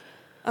 Yeah.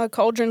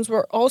 Cauldrons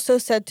were also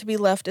said to be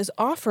left as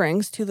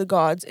offerings to the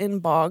gods in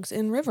bogs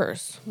and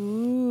rivers.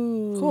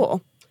 Ooh.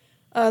 Cool.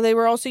 They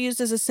were also used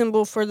as a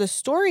symbol for the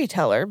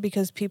storyteller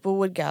because people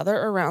would gather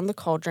around the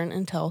cauldron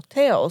and tell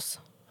tales.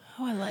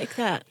 Oh, I like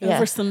that. Yeah.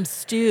 Over some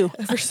stew.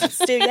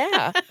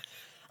 Yeah.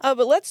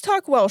 But let's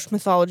talk Welsh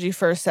mythology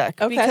for a sec.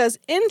 Okay. Because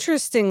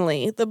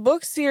interestingly, the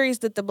book series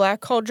that the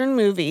Black Cauldron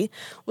movie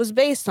was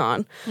based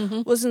on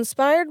was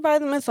inspired by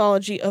the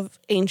mythology of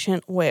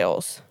ancient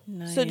Wales.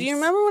 Nice. So do you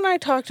remember when I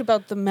talked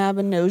about the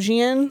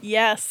Mabinogion?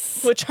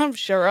 Yes. Which I'm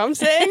sure I'm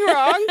saying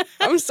wrong.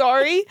 I'm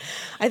sorry.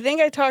 I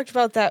think I talked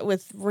about that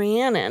with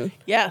Rhiannon.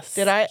 Yes.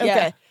 Did I? Okay.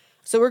 Yeah.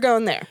 So we're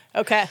going there.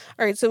 Okay.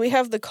 All right. So we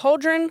have the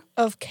Cauldron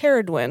of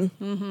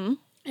Ceridwen.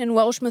 In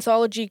Welsh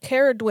mythology,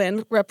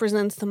 Ceridwen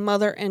represents the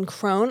mother and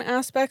crone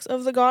aspects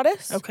of the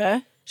goddess.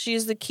 Okay. She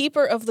is the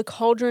keeper of the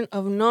cauldron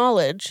of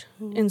knowledge,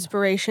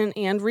 inspiration,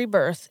 and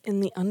rebirth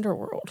in the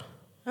underworld.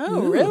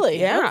 Oh,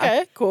 really? Yeah.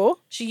 Okay, cool.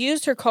 She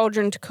used her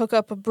cauldron to cook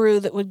up a brew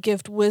that would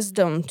give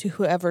wisdom to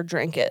whoever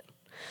drank it.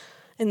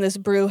 And this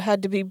brew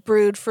had to be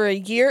brewed for a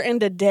year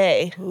and a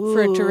day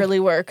for it to really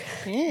work.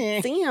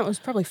 Eh. See, it was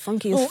probably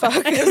funky as fuck.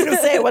 I was going to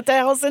say, what the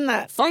hell's in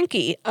that?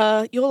 Funky.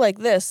 You'll like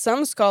this.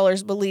 Some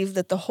scholars believe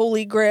that the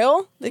Holy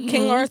Grail that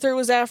King Arthur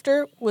was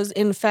after was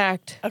in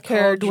fact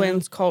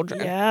Ceridwen's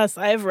cauldron. Yes,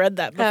 I've read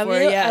that before. Have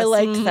you? Yes. I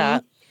liked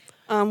that.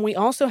 We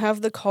also have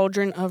the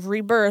Cauldron of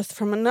Rebirth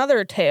from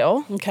another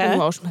tale in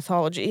Welsh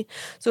mythology.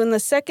 So in the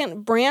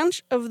second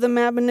branch of the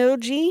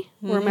Mabinogi,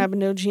 or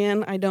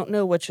Mabinogion, I don't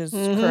know which is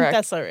correct.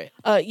 That's all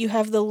right. You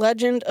have the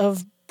legend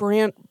of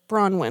Bronwyn.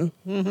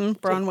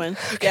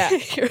 Bronwyn. Yeah.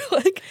 You're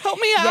like, help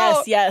me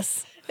out.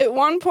 Yes. At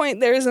one point,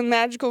 there is a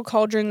magical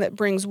cauldron that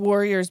brings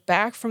warriors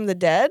back from the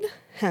dead,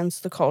 hence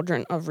the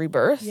Cauldron of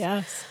Rebirth.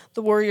 Yes.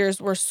 The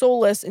warriors were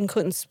soulless and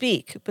couldn't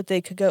speak, but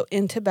they could go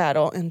into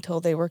battle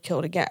until they were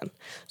killed again.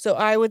 So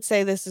I would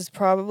say this is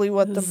probably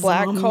what the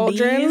Black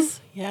Cauldron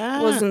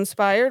was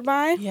inspired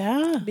by.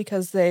 Yeah.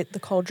 Because the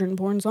cauldron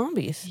born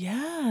zombies.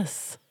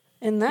 Yes.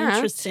 And that,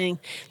 interesting.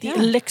 The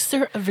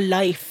elixir of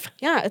life.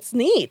 Yeah, it's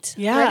neat.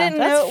 Yeah, I didn't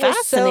know it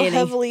was so fascinating.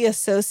 heavily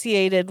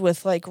associated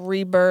with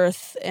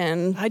rebirth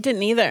and I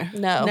didn't either.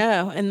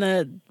 No. And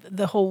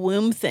the whole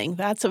womb thing,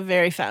 that's a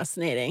very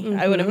fascinating.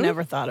 I would have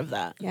never thought of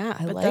that. Yeah,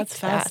 I but like that's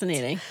that.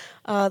 Fascinating.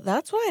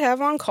 That's what I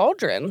have on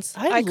cauldrons.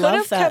 I could love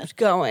have that. kept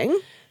going.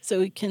 So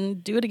we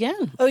can do it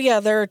again. Oh, yeah,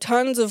 there are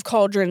tons of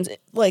cauldrons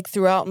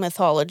throughout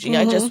mythology.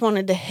 I just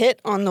wanted to hit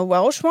on the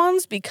Welsh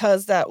ones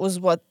because that was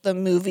what the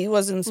movie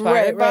was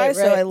inspired by. Right.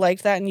 So I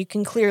liked that, and you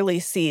can clearly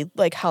see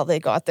how they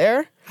got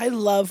there. I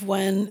love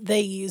when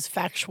they use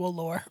factual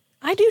lore.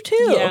 I do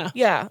too.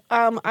 Yeah.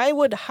 I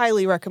would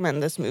highly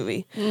recommend this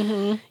movie.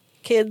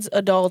 Kids,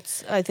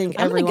 adults, I think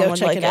I'm gonna everyone go would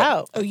check like it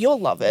out. Oh, you'll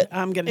love it.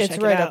 I'm going to check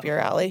It's it right out. up your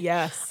alley.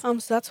 Yes. So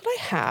that's what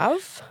I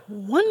have.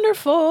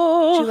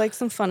 Wonderful. Would you like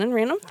some fun and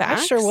random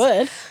facts? I sure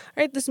would. All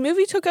right, this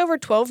movie took over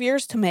 12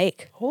 years to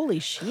make. Holy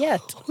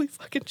shit. Holy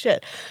fucking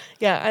shit.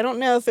 Yeah, I don't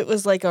know if it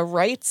was like a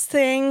rights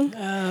thing.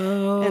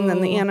 Oh. And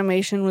then the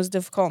animation was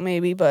difficult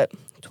maybe, but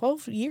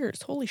 12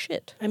 years. Holy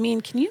shit. I mean,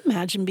 can you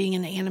imagine being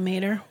an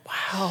animator?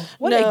 Wow.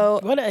 What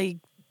a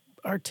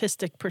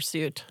artistic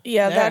pursuit.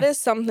 Yeah, there. that is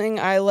something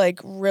I like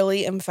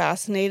really am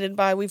fascinated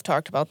by. We've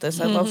talked about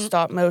this. I love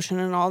stop motion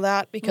and all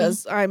that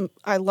because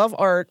I love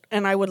art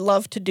and I would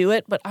love to do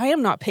it, but I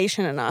am not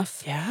patient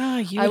enough.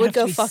 Yeah, I would have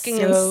go to be fucking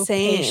so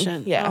insane.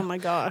 patient. Yeah. Oh my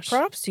gosh.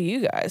 Props to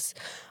you guys.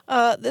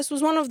 This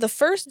was one of the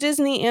first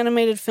Disney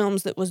animated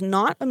films that was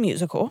not a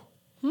musical.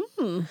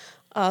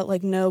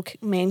 Like no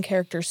main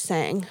characters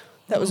sang.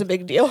 That was a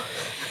big deal.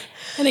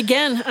 And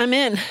again, I'm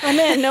in.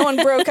 No one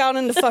broke out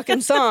into fucking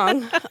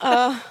song.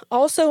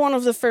 Also one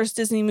of the first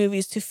Disney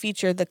movies to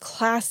feature the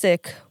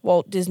classic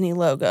Walt Disney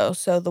logo.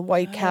 So the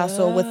White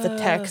Castle with the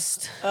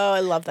text. Oh,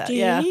 I love that.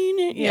 Yeah.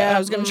 Yeah, I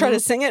was going to try to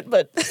sing it,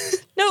 but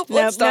nope,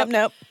 let's stop.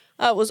 Nope.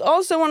 Was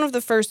also one of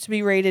the first to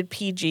be rated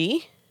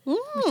PG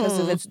because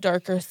of its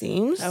darker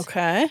themes.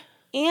 Okay.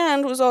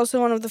 And was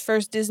also one of the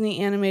first Disney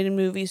animated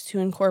movies to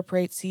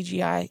incorporate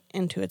CGI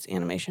into its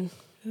animation.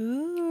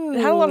 Ooh. It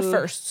had a lot of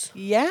firsts.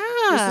 Yeah.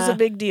 This is a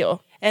big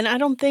deal. And I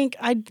don't think,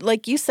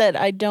 like you said,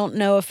 I don't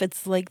know if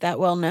it's like that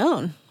well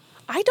known.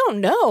 I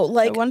don't know.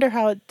 Like, I wonder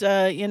how it,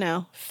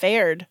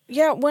 fared.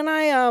 yeah, when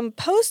I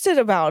posted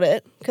about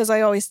it, because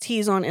I always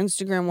tease on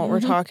Instagram what we're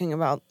talking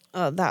about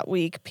that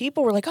week,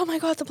 people were like, oh my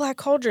God, the Black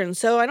Cauldron.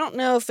 So I don't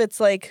know if it's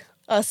like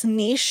us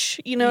niche,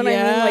 you know what I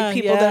mean? Like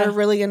people that are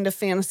really into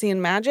fantasy and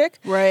magic.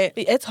 Right.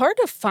 It's hard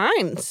to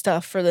find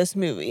stuff for this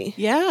movie.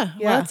 Yeah.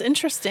 Well, that's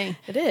interesting.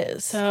 It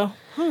is. So,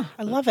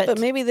 I love it. But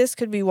maybe this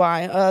could be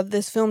why.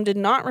 This film did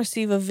not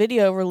receive a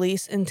video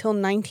release until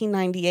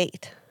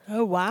 1998.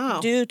 Oh, wow.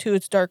 Due to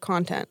its dark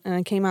content, and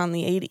it came out in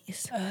the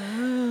 80s.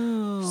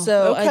 Oh.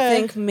 So okay. I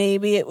think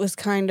maybe it was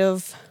kind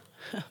of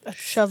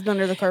shoved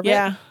under the carpet.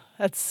 Yeah.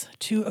 That's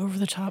too over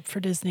the top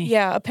for Disney.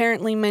 Yeah,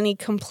 apparently many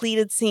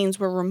completed scenes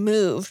were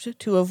removed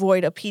to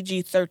avoid a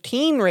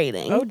PG-13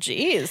 rating. Oh,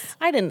 geez.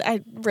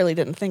 I really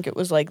didn't think it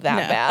was like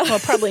that bad. Well,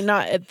 probably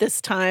not at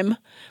this time,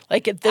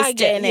 like at this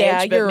day and age,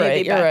 yeah, but you're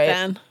maybe right,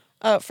 back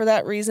then. For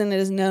that reason, it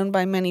is known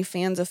by many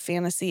fans of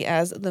fantasy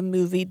as the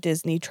movie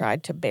Disney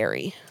tried to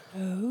bury.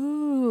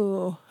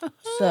 Ooh.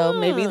 So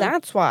maybe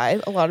that's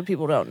why a lot of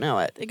people don't know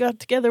it. They got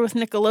together with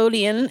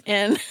Nickelodeon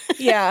and...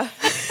 Yeah,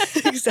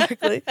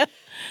 exactly.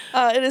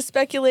 It is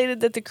speculated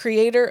that the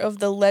creator of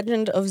the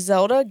Legend of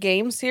Zelda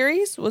game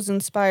series was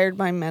inspired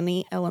by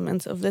many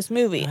elements of this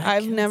movie.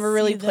 I've never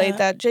really played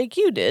that. Jake,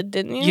 you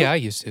didn't you? Yeah, I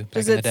used to.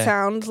 Does it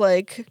sound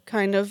like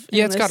kind of...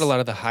 Yeah, it's got a lot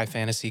of the high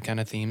fantasy kind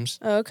of themes.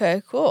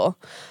 Okay, cool.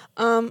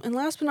 And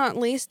last but not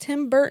least,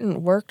 Tim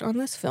Burton worked on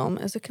this film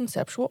as a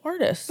conceptual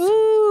artist.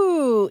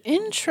 Ooh,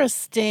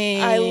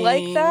 interesting. I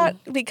like that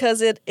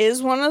because it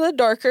is one of the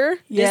darker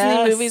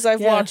Disney movies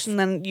I've watched, and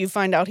then you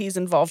find out he's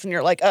involved, and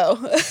you're like, oh.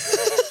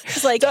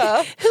 It's like,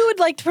 who would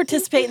like to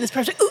participate in this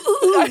project? Ooh,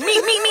 me.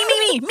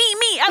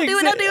 I'll do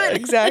it.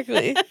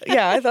 Exactly.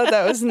 Yeah, I thought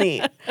that was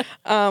neat.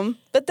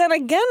 But then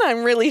again,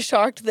 I'm really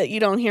shocked that you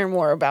don't hear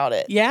more about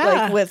it. Yeah.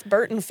 Like with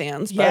Burton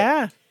fans.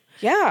 But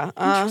yeah.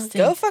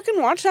 Go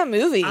fucking watch that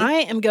movie. I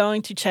am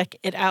going to check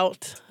it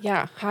out.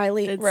 Yeah,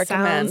 highly It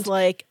recommend. sounds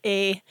like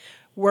a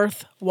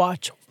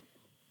worthwhile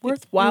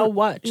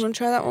watch. You want to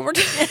try that one more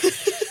time?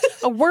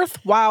 A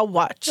worthwhile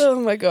watch.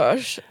 Oh my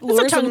gosh. It's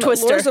a tongue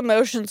twister. Laura's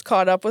emotions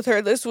caught up with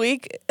her this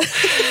week.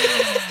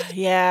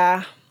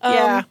 Yeah.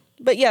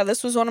 But yeah,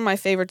 this was one of my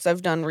favorites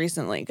I've done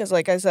recently because,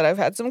 like I said, I've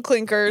had some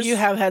clinkers. You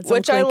have had some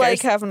which clinkers. I like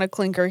having a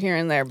clinker here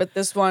and there. But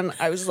this one,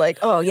 I was like,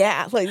 oh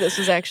yeah, like this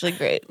is actually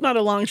great. Not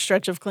a long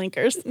stretch of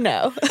clinkers.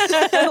 No.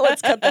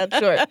 Let's cut that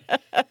short.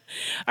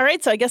 All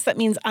right, so I guess that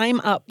means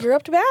I'm up. You're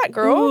up to bat,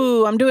 girl.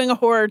 Ooh, I'm doing a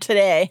horror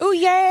today. Ooh,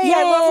 yay.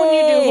 I love when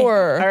you do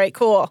horror. All right,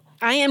 cool.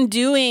 I am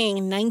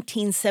doing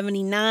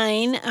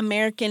 1979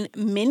 American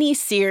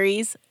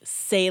miniseries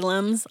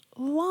Salem's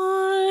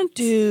Lot.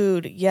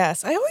 Dude,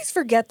 yes. I always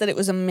forget that it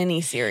was a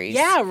mini-series.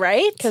 Yeah,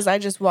 right? Because I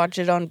just watch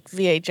it on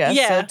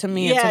VHS, so to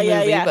me it's a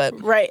movie.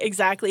 But right,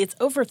 exactly. It's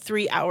over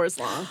 3 hours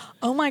long.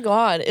 oh my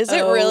God, is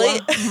it really?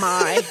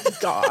 My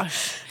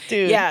gosh.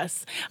 Dude.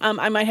 Yes.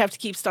 I might have to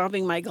keep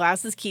stopping. My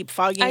glasses keep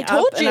fogging I up.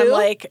 told And I'm you.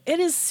 like, it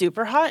is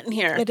super hot in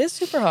here. It is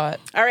super hot.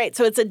 All right,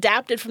 so it's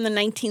adapted from the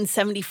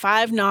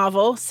 1975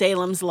 novel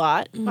Salem's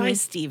Lot by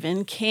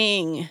Stephen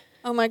King.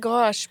 Oh my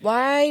gosh,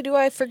 why do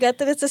I forget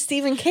that it's a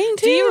Stephen King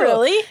too? Do you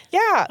really?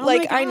 Yeah, Oh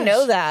like my I gosh.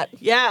 know that.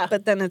 Yeah.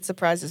 But then it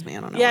surprises me.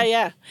 I don't know.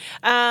 Yeah.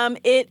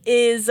 It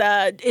is,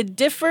 it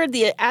differed,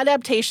 the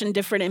adaptation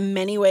differed in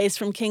many ways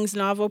from King's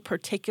novel,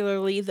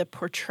 particularly the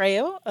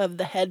portrayal of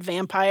the head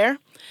vampire,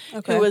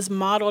 who was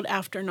modeled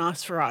after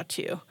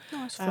Nosferatu,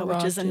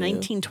 which is a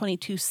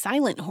 1922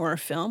 silent horror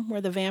film where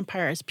the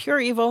vampire is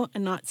pure evil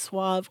and not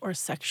suave or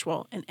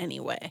sexual in any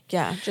way.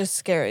 Yeah, just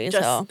scary as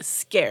hell. Just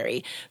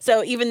scary.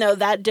 So even though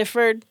that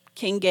differed,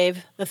 King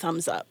gave the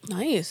thumbs up.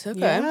 Nice. Okay.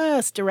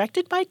 Yes,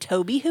 directed by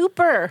Tobe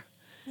Hooper.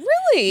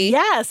 Really?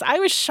 Yes, I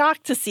was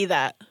shocked to see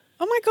that.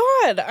 Oh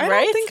my God. I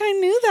Right? don't think I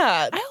knew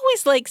that. I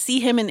always like see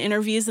him in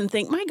interviews and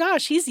think, my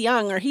gosh, he's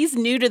young or he's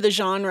new to the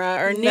genre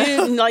or new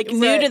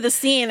to the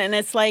scene. And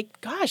it's like,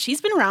 gosh,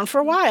 he's been around for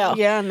a while.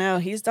 Yeah, no,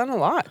 he's done a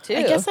lot too.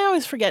 I guess I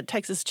always forget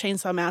Texas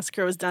Chainsaw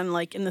Massacre was done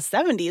like in the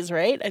 70s,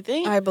 right? I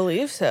think. I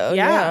believe so.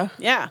 Yeah.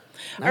 Nice.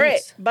 All right.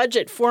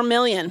 Budget, $4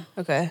 million.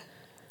 Okay.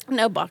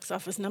 No box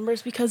office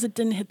numbers because it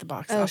didn't hit the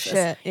box office. Oh,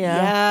 shit.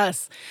 Yeah.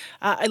 Yes.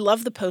 I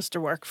love the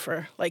poster work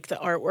for like the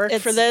artwork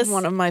It's for this.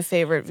 one of my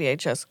favorite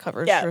VHS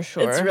covers for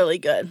sure. It's really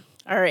good.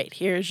 All right.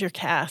 Here's your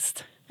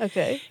cast.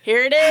 Okay.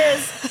 Here it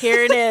is.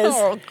 Here it is.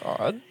 Oh,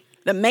 God.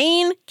 The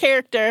main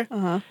character,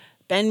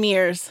 Ben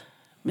Mears,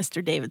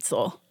 Mr. David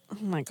Soul. Oh,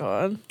 my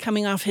God.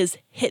 Coming off his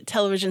hit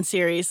television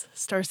series,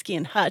 Starsky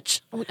and Hutch.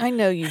 I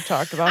know you've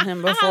talked about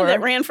him before. That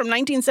ran from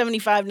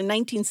 1975 to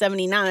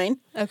 1979.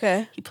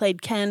 Okay. He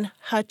played Ken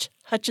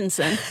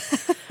Hutchinson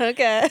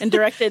Okay. and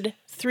directed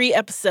 3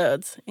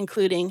 episodes,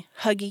 including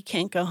Huggy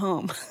Can't Go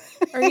Home.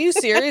 Are you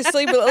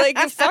seriously? But like,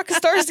 fuck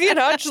Starsky and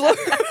Hutch.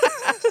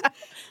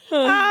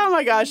 Oh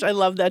my gosh, I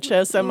love that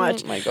show so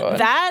much. Oh my God.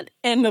 That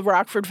and the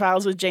Rockford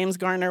Files with James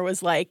Garner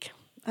was like,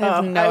 I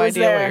have no was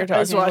idea what there. you're talking I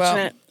was watching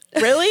about. it.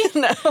 Really?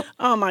 No.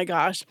 Oh my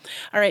gosh.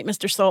 All right,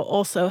 Mr. Soul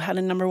also had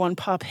a #1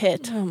 pop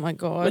hit Oh my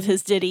God. with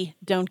his ditty,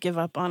 Don't Give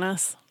Up on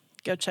Us.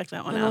 Go check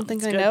that one out. I don't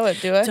think It's I good. know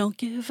it, do I? Don't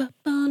give up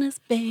on us,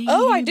 baby.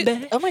 Oh, I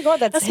do. Oh my God,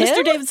 that's him?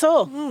 Mr. David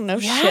Soul. Oh, no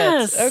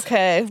Yes. shit.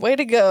 Okay. Way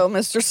to go,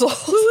 Mr. Soul.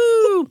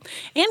 Woo!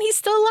 And he's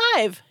still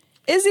alive.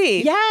 Is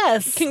he?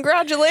 Yes.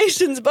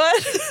 Congratulations, bud.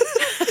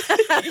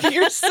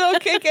 You're still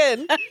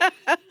kicking.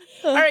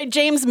 All right,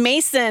 James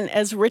Mason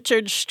as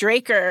Richard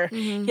Straker.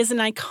 He has an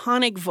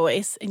iconic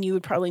voice, and you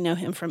would probably know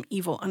him from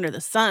Evil Under the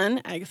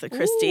Sun, Agatha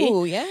Christie.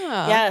 Ooh,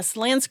 yeah. Yes,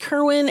 Lance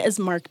Kerwin as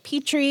Mark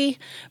Petrie,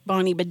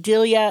 Bonnie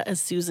Bedelia as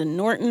Susan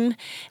Norton,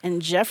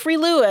 and Jeffrey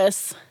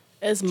Lewis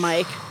as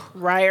Mike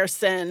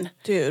Ryerson.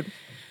 Dude.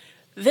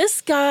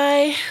 This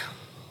guy,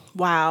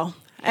 wow.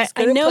 I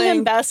good at know him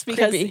playing best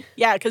because creepy.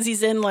 because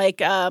he's in like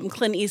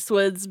Clint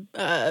Eastwood's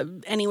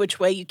Any Which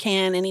Way You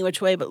Can, Any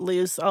Which Way But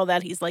Loose, all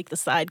that. He's like the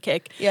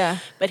sidekick. Yeah.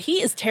 But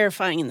he is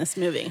terrifying in this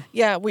movie.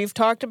 Yeah, we've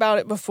talked about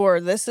it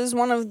before. This is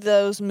one of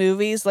those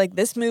movies, like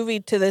this movie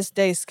to this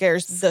day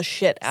scares the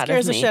shit out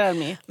Scares of the me. shit out of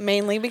me.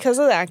 Mainly because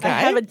of that guy.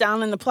 I have it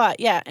down in the plot,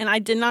 yeah. And I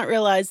did not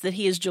realize that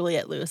he is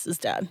Juliette Lewis's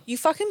dad. You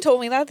fucking told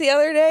me that the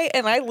other day,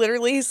 and I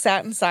literally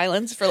sat in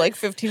silence for like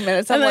 15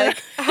 minutes. I'm And then-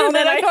 like, how and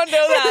did then I not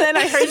know that? And then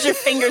I heard your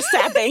fingers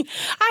tapping.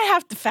 I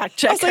have to fact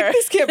check I was like, her.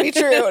 this can't be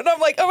true. And I'm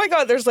like, oh my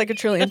God, there's like a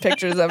trillion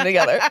pictures of them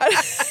together.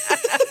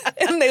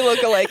 And they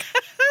look alike.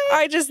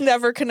 I just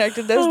never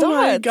connected those dots. Oh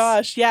my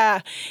gosh,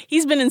 yeah.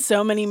 He's been in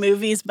so many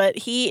movies, but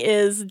he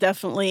is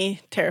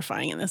definitely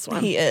terrifying in this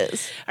one. He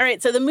is. All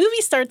right, so the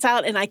movie starts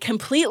out, and I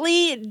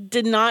completely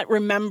did not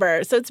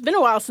remember. So it's been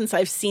a while since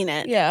I've seen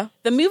it. Yeah.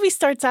 The movie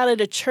starts out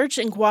at a church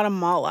in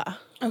Guatemala.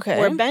 Okay.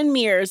 Where Ben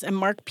Mears and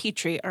Mark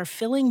Petrie are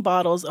filling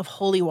bottles of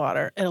holy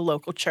water at a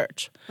local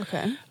church.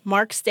 Okay.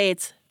 Mark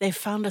states, "They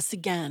found us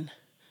again."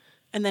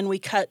 And then we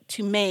cut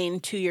to Maine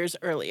 2 years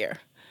earlier.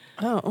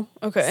 Oh,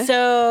 okay.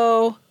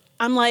 So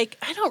I'm like,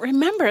 I don't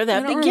remember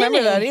that I don't beginning.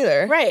 remember that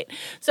either. Right.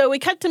 So we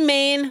cut to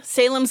Maine,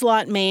 Salem's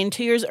Lot, Maine,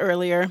 2 years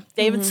earlier.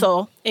 David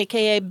Soul,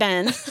 a.k.a.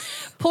 Ben,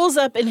 pulls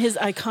up in his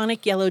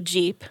iconic yellow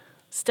Jeep,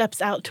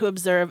 steps out to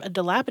observe a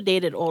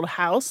dilapidated old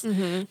house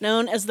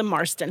known as the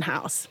Marston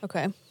House.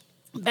 Okay.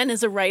 Ben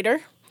is a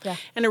writer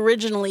and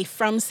originally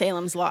from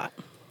Salem's Lot.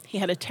 He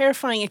had a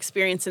terrifying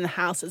experience in the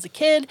house as a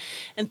kid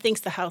and thinks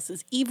the house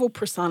is evil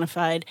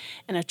personified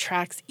and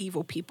attracts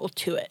evil people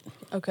to it.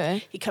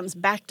 Okay. He comes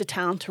back to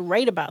town to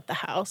write about the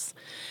house.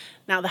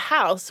 Now, the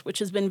house, which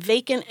has been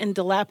vacant and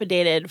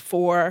dilapidated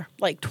for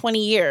like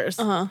 20 years,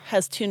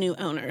 has 2 new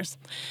owners.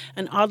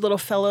 An odd little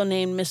fellow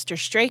named Mr.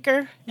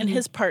 Straker and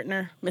his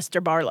partner,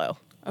 Mr. Barlow.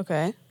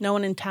 Okay. No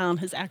one in town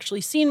has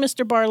actually seen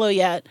Mr. Barlow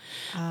yet,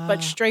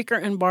 but Straker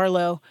and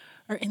Barlow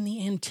are in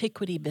the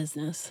antiquity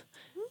business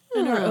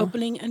and are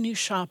opening a new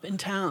shop in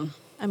town.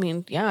 I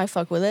mean, yeah, I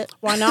fuck with it.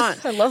 Why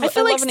not? I love. I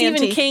feel I like love an Stephen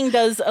antique. King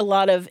does a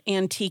lot of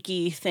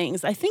antique-y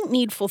things. I think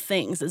Needful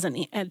Things is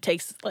surrounds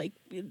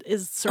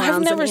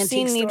I've never an antique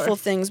seen store. Needful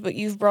Things, but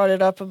you've brought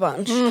it up a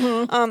bunch.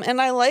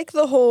 And I like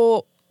the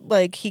whole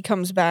like he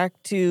comes back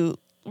to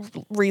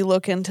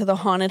relook into the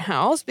haunted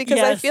house because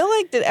I Yes. feel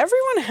like did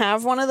everyone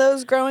have one of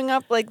those growing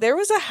up? Like there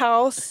was a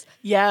house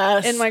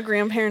Yes. in my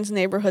grandparents'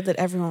 neighborhood that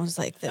everyone was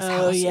like, "This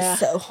house yeah. is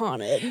so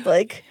haunted."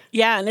 Like,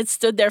 Yeah, and it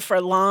stood there for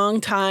a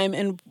long time.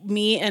 And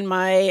me and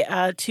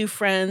my 2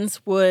 friends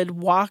would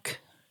walk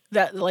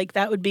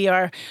That would be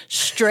our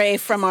stray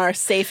from our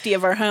safety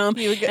of our home,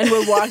 and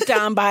we'd walk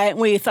down by it, and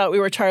we thought we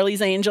were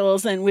Charlie's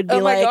Angels, and we'd be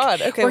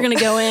God. Okay. we're going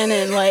to go in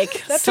and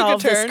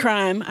solve this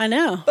crime. I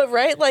know. But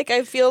right,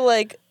 I feel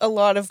like a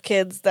lot of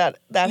kids that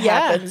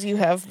happens, you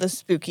have the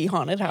spooky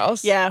haunted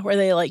house. Yeah, where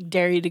they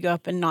dare you to go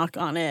up and knock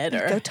on it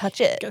or go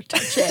touch it.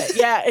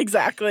 Yeah,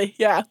 exactly.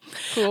 Yeah.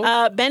 Cool.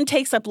 Ben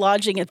takes up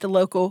lodging at the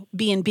local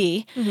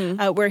B&B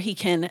where he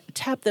can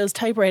tap those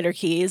typewriter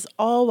keys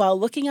all while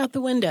looking out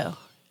the window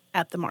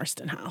at the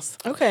Marston house.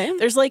 Okay.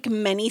 There's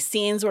many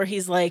scenes where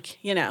he's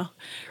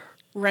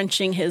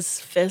wrenching his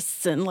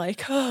fists and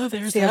oh,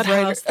 there's that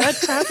house, that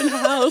tapping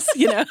house,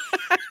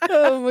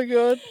 Oh my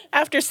God.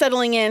 After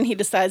settling in, he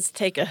decides to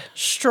take a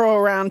stroll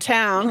around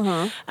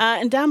town.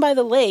 And down by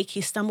the lake,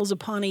 he stumbles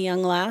upon a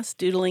young lass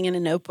doodling in a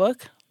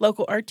notebook.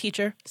 Local art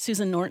teacher,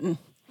 Susan Norton.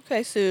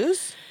 Okay,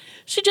 Suze.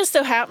 She just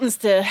so happens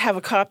to have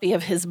a copy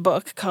of his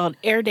book called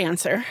Air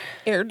Dancer.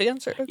 Air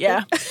Dancer. Okay.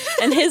 Yeah.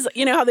 And his,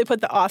 how they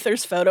put the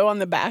author's photo on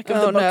the back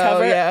of the book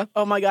cover? Yeah.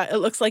 Oh my God. It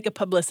looks like a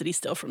publicity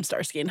still from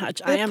Starsky and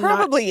Hutch. It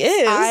probably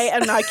is. I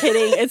am not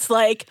kidding. It's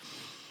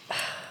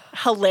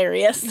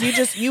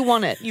hilarious. You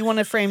want it. You want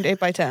it framed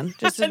 8x10.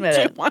 Just admit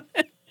it. Want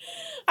it.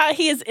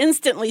 He is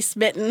instantly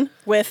smitten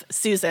with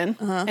Susan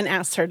and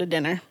asks her to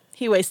dinner.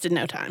 He wasted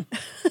no time.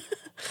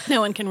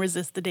 No one can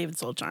resist the David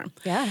Soul charm.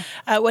 Yeah.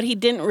 What he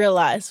didn't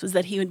realize was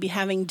that he would be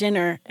having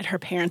dinner at her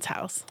parents'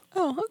 house.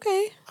 Oh,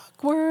 okay.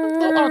 Awkward. A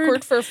little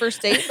awkward for a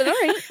first date, but all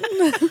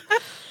right.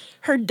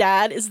 Her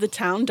dad is the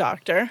town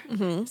doctor.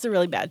 It's a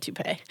really bad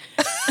toupee.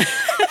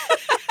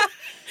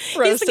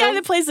 He's the guy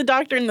that plays the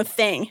doctor in The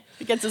Thing.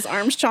 He gets his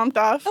arms chomped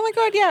off. Oh my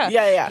God, yeah.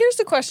 Yeah. Here's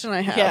the question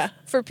I have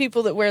for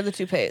people that wear the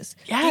toupees.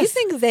 Yes. Do you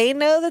think they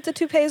know that the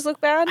toupees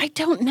look bad? I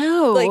don't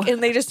know.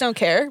 And they just don't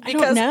care?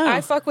 Because I don't know. I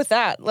fuck with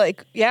that.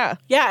 Yeah,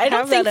 I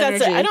don't think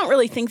that's I don't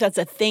really think that's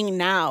a thing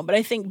now, but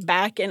I think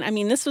back in,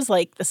 this was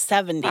the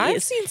 70s.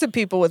 I've seen some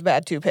people with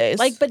bad toupees.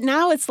 But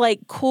now it's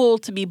cool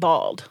to be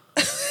bald.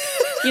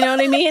 You know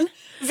what I mean?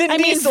 Vin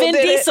Vin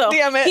Diesel.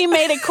 Damn it. He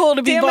made it cool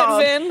to be Damn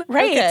bald. it, Vin.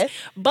 Right. Okay.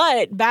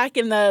 But back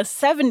in the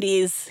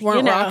 70s,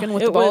 Weren't rocking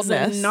with the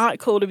baldness. It was not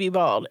cool to be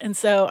bald. And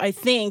so I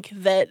think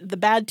that the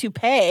bad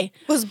toupee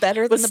was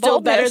better than the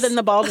still baldness. better than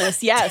the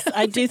baldness. Yes,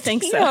 I do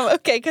think so.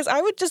 Okay, because I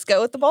would just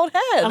go with the bald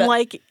head.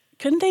 I'm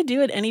couldn't they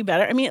do it any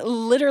better? It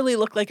literally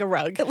looked like a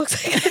rug. It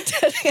looks like a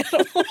dead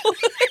animal.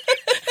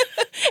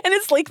 And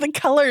it's the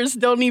colors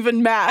don't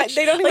even match.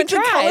 They don't even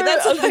try.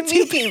 That's what I mean.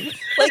 toupee.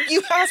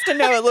 You have to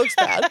know it looks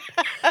bad.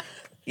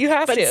 You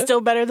have but to. But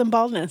still better than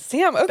baldness.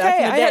 Damn, okay.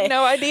 I had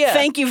no idea.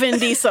 Thank you, Vin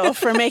Diesel,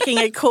 for making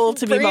it cool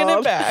to be Bringing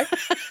bald. it back.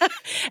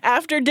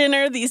 After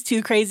dinner, these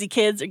two crazy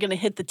kids are going to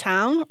hit the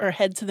town or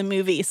head to the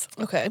movies.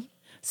 Okay.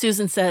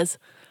 Susan says,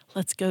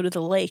 let's go to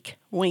the lake.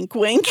 Wink,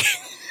 wink.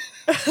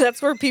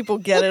 That's where people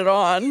get it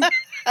on.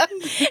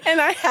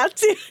 And I have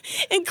to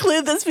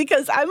include this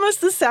because I must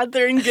have sat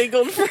there and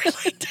giggled for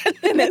 10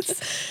 minutes.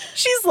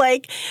 She's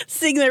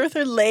sitting there with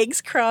her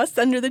legs crossed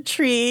under the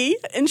tree.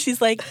 And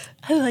she's like,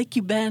 I like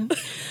you, Ben.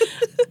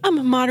 I'm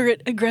a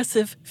moderate,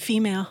 aggressive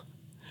female.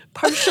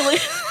 Partially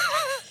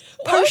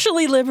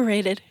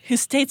liberated, who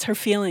states her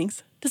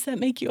feelings. Does that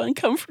make you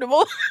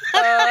uncomfortable?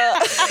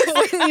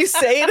 When you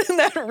say it in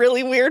that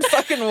really weird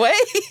fucking way,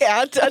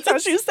 yeah, that's how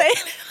she was saying.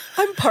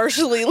 I'm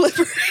partially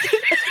liberated,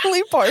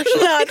 only partially.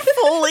 Not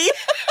fully.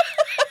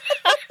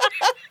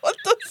 What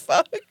the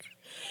fuck?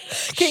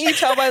 Can't you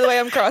tell by the way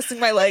I'm crossing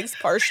my legs?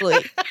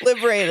 Partially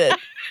liberated.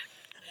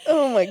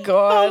 Oh my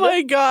God. Oh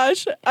my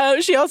gosh.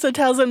 She also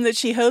tells him that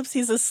she hopes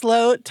he's a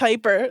slow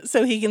typer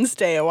so he can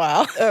stay a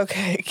while.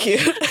 Okay,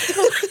 cute.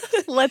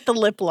 Let the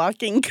lip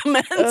locking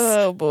commence.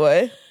 Oh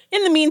boy.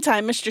 In the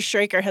meantime, Mr.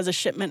 Straker has a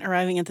shipment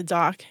arriving at the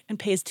dock and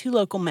pays two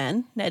local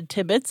men, Ned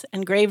Tibbetts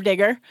and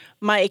gravedigger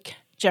Mike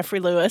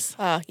Jeffrey Lewis,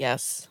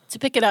 yes, to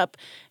pick it up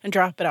and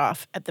drop it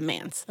off at the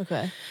manse.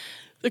 Okay.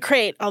 The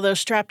crate, although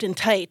strapped in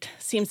tight,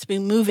 seems to be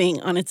moving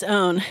on its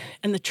own,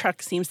 and the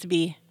truck seems to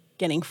be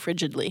getting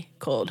frigidly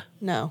cold.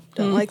 No,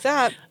 don't like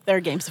that. There are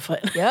games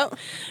afoot. Yep. Do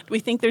we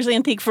think there's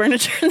antique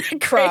furniture in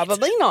that crate?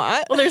 Probably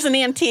not. Well, there's an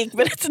antique,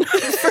 but it's not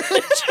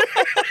furniture.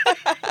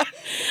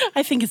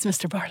 I think it's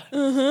Mr. Barlow.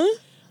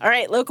 Mm-hmm. All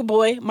right, local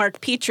boy,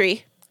 Mark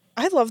Petrie.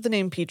 I love the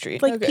name Petrie.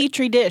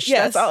 Petri dish.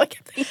 Yes. That's all I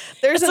can think.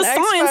 There's it's a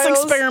science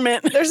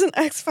experiment. There's an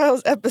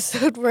X-Files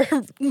episode where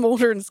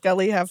Mulder and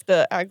Scully have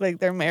to act like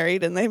they're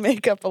married and they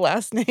make up a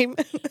last name.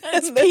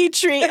 It's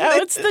Petrie. Oh,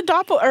 it's the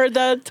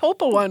the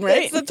Tulpa one,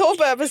 right? It's the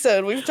Tulpa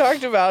episode. We've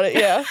talked about it,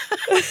 yeah.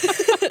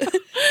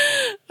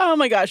 Oh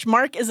my gosh.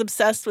 Mark is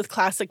obsessed with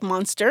classic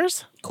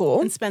monsters.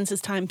 Cool. And spends his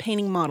time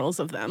painting models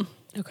of them.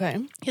 Okay.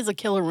 He has a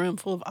killer room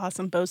full of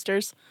awesome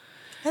posters.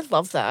 I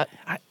love that.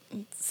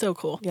 So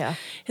cool. Yeah.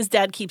 His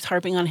dad keeps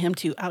harping on him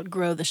to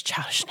outgrow this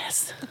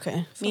childishness.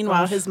 Okay.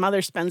 Meanwhile, his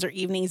mother spends her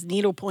evenings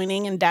needle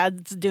pointing and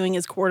dad's doing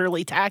his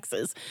quarterly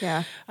taxes.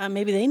 Yeah.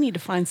 Maybe they need to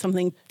find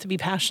something to be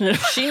passionate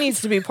about. She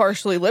needs to be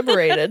partially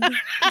liberated,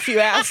 if you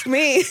ask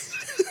me.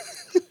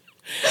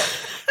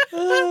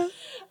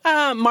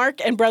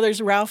 Mark and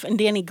brothers Ralph and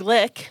Danny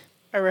Glick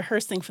are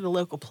rehearsing for the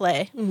local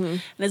play.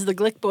 And as the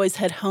Glick boys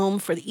head home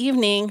for the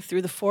evening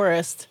through the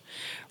forest,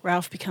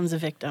 Ralph becomes a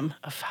victim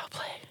of foul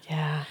play.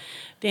 Yeah.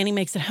 Danny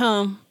makes it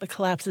home, but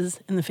collapses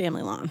in the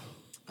family lawn.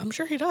 I'm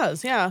sure he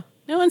does, yeah.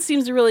 No one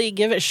seems to really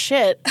give a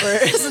shit or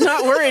is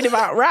not worried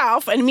about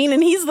Ralph. I mean,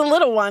 and he's the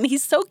little one.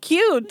 He's so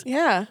cute.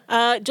 Yeah.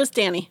 Just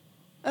Danny.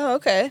 Oh,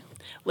 okay.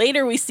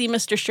 Later, we see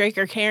Mr.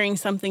 Straker carrying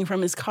something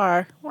from his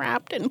car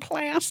wrapped in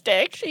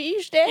plastic.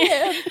 She's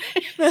dead.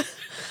 But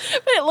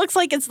it looks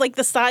like it's like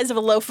the size of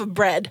a loaf of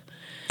bread.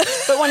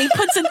 But when he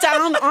puts it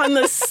down on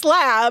the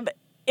slab,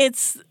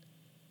 it's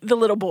the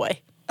little boy.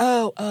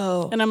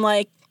 Oh. And I'm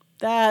like,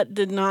 that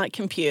did not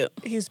compute.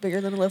 He's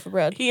bigger than a loaf of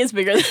bread. He is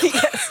bigger than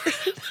yes.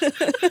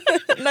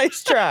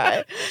 Nice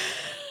try.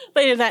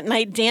 Later that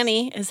night,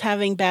 Danny is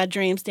having bad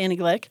dreams, Danny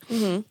Glick.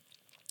 And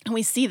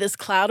we see this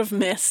cloud of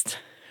mist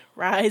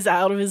rise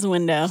out of his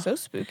window. So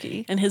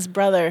spooky. And his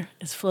brother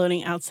is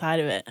floating outside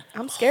of it.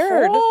 I'm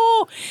scared.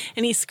 Oh,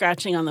 and he's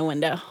scratching on the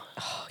window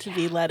to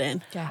be let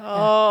in. Yeah,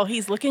 oh,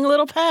 he's looking a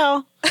little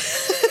pale.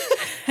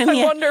 And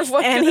I wonder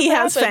what and he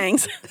has happen.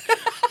 fangs.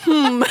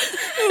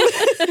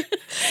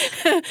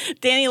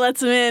 Danny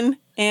lets him in,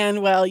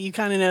 and, well, you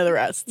kind of know the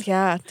rest.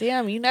 Yeah,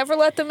 damn, you never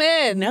let them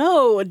in.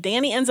 No,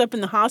 Danny ends up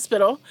in the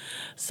hospital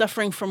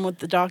suffering from what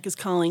the doc is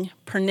calling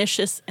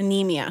pernicious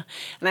anemia.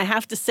 And I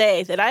have to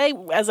say that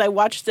as I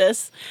watched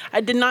this,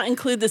 I did not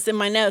include this in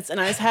my notes, and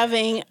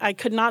I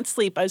could not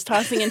sleep. I was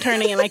tossing and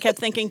turning, and I kept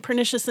thinking,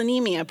 pernicious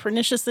anemia,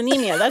 pernicious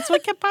anemia. That's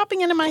what kept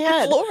popping into my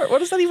head. Lord, what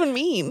does that even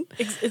mean?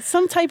 It's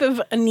some type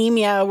of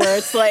anemia where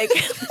it's like,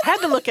 I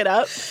had to look it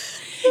up.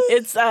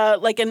 It's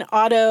like an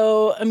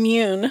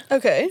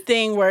autoimmune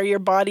thing where your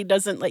body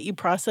doesn't let you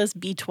process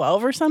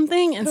B12 or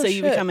something, and so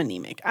you become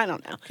anemic. I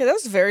don't know. Okay,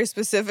 that's very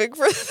specific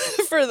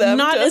for them.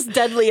 Not as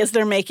deadly as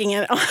they're making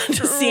it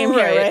to seem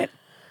here, right?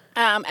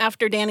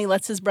 After Danny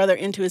lets his brother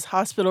into his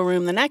hospital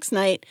room the next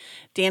night,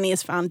 Danny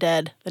is found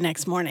dead the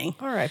next morning.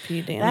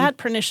 R.I.P. Danny. That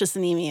pernicious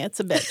anemia, it's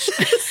a bitch.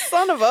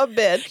 Son of a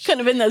bitch. Couldn't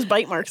have been those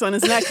bite marks on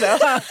his neck,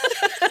 though.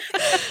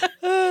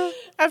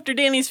 After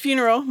Danny's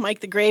funeral, Mike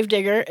the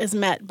gravedigger is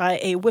met by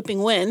a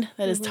whipping wind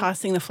that is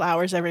tossing the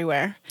flowers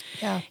everywhere.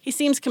 Yeah. He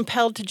seems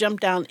compelled to jump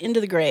down into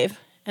the grave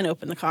and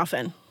open the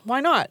coffin. Why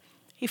not?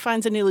 He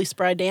finds a newly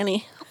spry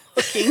Danny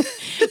looking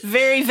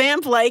very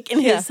vamp-like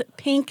in his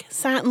pink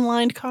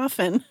satin-lined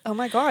coffin. Oh,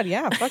 my God,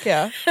 yeah, fuck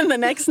yeah. And the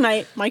next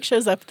night, Mike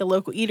shows up at the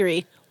local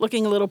eatery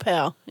looking a little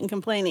pale and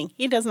complaining.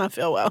 He does not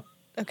feel well.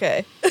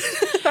 Okay.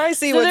 I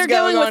see so what's they're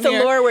going with here.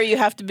 the lore where you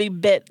have to be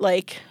bit,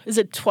 like, is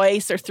it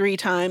twice or 3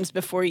 times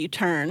before you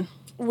turn?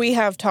 We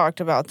have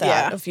talked about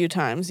that a few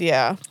times,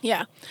 yeah.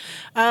 Yeah.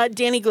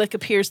 Danny Glick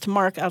appears to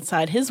Mark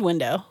outside his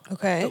window.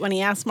 Okay. But when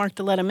he asks Mark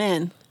to let him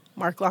in,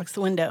 Mark locks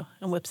the window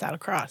and whips out a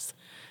cross.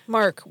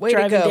 Mark, way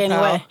driving to go, Danny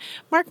pal. away.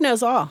 Mark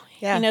knows all.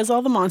 Yeah. He knows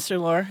all the monster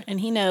lore, and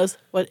he knows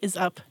what is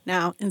up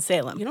now in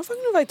Salem. You don't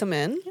fucking invite them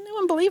in. No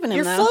one believe in him,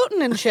 You're though.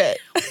 floating and shit.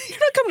 You're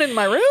not coming in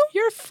my room.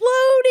 You're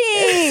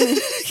floating.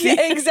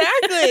 Yeah,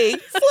 exactly.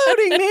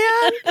 Floating,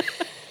 man.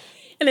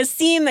 And a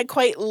scene that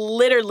quite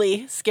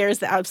literally scares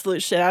the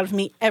absolute shit out of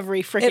me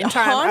every freaking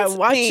time I haunts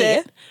watch me.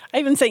 it. I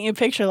even sent you a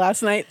picture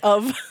last night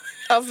of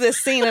this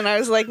scene, and I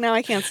was like, no,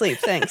 I can't sleep.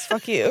 Thanks.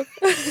 Fuck you.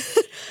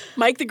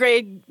 Mike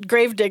the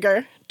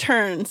Gravedigger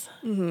turns,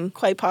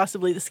 quite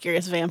possibly the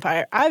scariest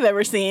vampire I've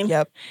ever seen.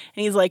 Yep.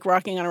 And he's like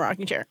rocking on a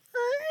rocking chair.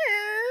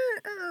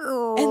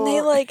 And they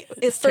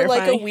it's for terrifying.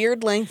 like a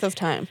weird length of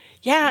time.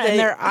 Yeah, and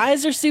their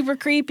eyes are super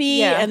creepy,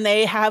 Yeah. and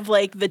they have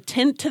like the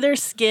tint to their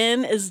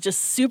skin is just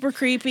super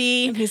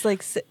creepy. And he's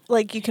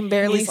like you can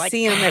barely He's like,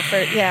 see him at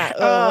first. Yeah.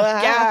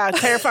 Yeah,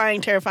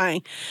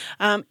 terrifying.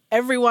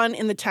 Everyone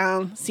in the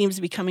town seems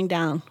to be coming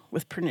down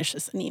with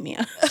pernicious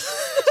anemia.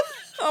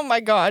 Oh my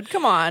God,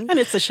 come on. And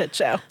it's a shit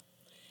show.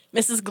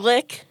 Mrs.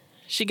 Glick,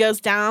 she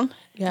goes down,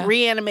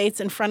 reanimates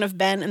in front of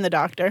Ben and the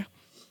doctor.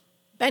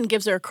 Ben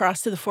gives her a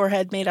cross to the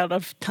forehead made out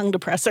of tongue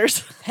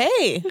depressors.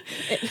 Hey,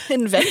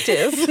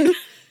 inventive.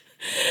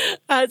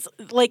 It's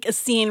like a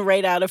scene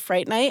right out of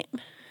Fright Night.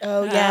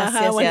 Oh,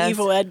 yes, when yes.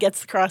 Evil Ed gets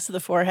the cross to the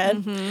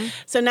forehead.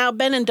 So now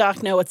Ben and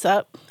Doc know what's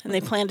up, and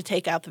they plan to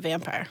take out the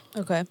vampire.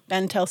 Okay.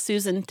 Ben tells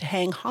Susan to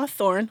hang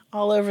hawthorn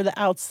all over the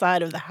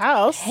outside of the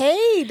house.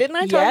 Hey, didn't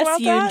I talk about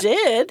that? Yes, you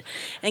did.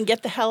 And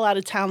get the hell out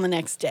of town the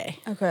next day.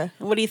 Okay.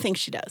 And what do you think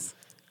she does?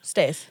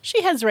 Stays.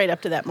 She heads right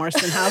up to that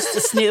Marston house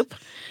to snoop,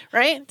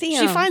 right?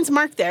 Damn. She finds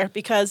Mark there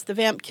because the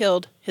vamp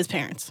killed his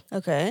parents.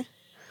 Okay.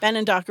 Ben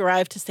and Doc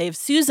arrive to save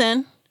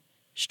Susan.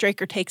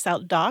 Straker takes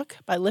out Doc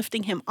by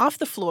lifting him off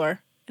the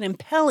floor and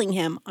impaling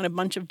him on a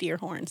bunch of deer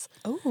horns.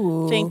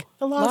 Ooh. Think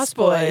the Lost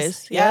Boys.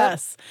 Boys.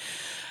 Yes.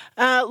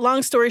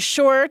 Long story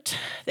short,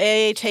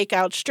 they take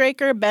out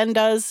Straker. Ben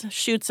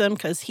shoots him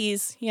because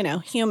he's,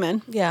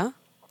 human. Yeah.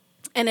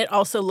 And it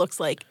also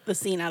looks like the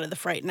scene out of the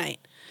Fright Night.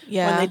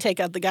 Yeah. When they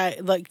take out the guy,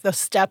 like the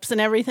steps and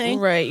everything.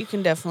 Right. You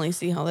can definitely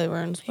see how they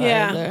were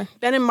inspired there.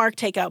 Ben and Mark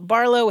take out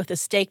Barlow with a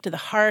stake to the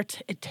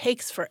heart. It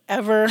takes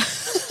forever.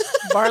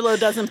 Barlow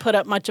doesn't put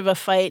up much of a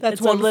fight.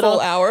 That's one full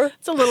hour.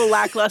 It's a little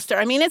lackluster.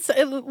 I mean, it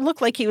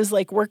looked like he was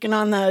like working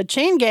on the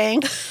chain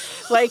gang,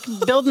 like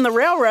building the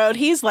railroad.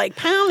 He's like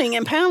pounding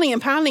and pounding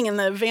and pounding, and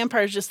the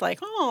vampire's just like,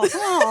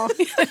 oh.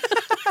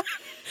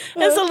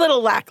 It's a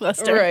little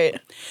lackluster. Right.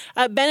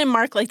 Ben and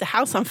Mark light the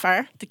house on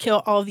fire to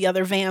kill all the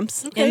other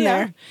vamps in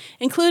there,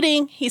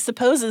 including, he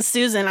supposes,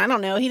 Susan. I don't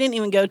know. He didn't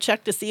even go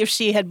check to see if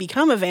she had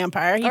become a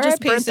vampire. He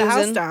just burnt the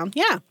house down.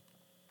 Yeah.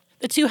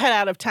 The two head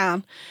out of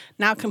town,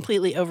 now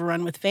completely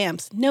overrun with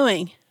vamps,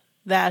 knowing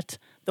that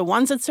the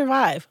ones that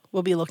survive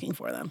will be looking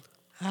for them.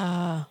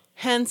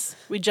 Hence,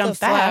 we jump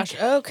back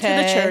to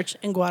the church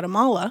in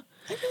Guatemala.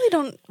 I really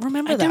don't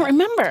remember that. I don't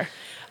remember.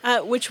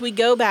 Which we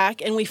go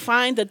back and we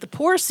find that the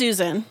poor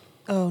Susan...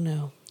 Oh,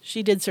 no.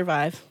 She did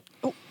survive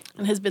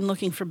and has been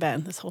looking for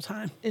Ben this whole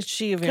time. Is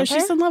she a vampire? Because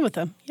she's in love with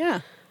him.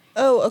 Yeah.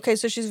 Oh, okay.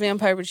 So she's a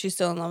vampire, but she's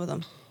still in love with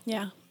him.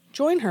 Yeah.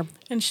 Join her.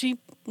 And she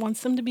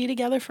wants them to be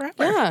together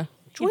forever. Yeah.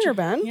 Join her,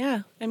 Ben.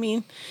 Yeah. I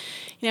mean,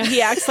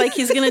 he acts like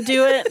he's going to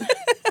do it.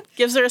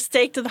 Gives her a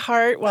stake to the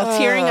heart while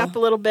tearing up a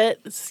little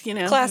bit. It's,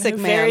 classic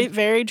very, man.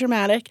 very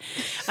dramatic.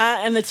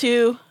 And the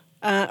two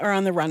are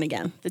on the run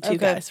again. The two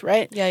guys,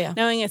 right? Yeah.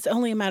 Knowing it's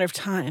only a matter of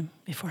time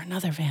before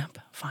another vamp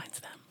finds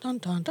them. Dun,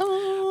 dun,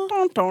 dun.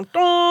 Dun, dun,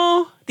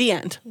 dun. The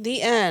end.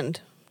 The end.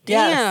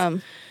 Yes.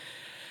 Damn.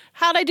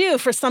 How'd I do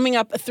for summing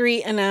up a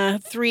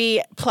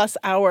 3+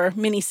 hour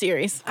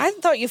miniseries? I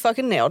thought you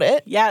fucking nailed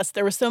it. Yes,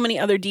 there were so many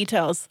other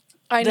details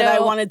that I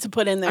wanted to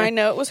put in there. I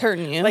know it was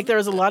hurting you. Like there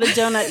was a lot of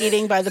donut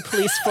eating by the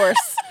police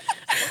force.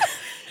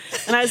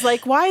 And I was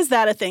like, why is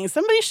that a thing?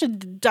 Somebody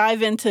should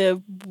dive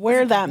into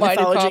where that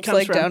mythology cops comes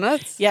like from.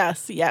 donuts?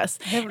 Yes.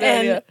 I have no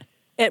idea.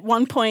 At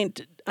one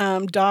point,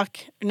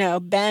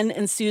 Ben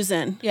and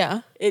Susan,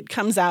 it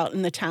comes out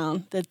in the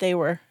town that they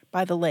were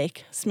by the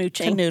lake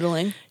smooching.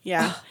 Canoodling.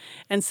 Yeah.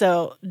 And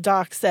so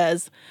Doc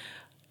says,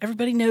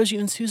 everybody knows you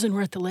and Susan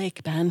were at the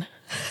lake, Ben.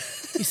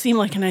 You seem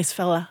like a nice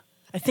fella.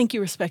 I think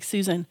you respect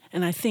Susan,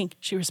 and I think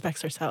she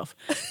respects herself.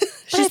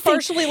 She's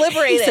partially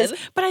liberated. Says,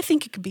 but I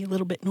think it could be a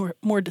little bit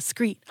more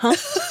discreet, huh?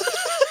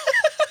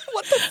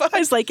 What the fuck? I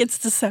was like, it's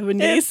the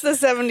 70s. It's the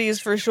 70s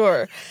for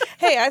sure.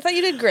 Hey, I thought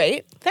you did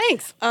great.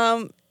 Thanks.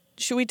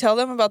 Should we tell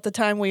them about the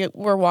time we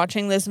were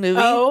watching this movie?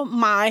 Oh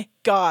my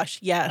gosh,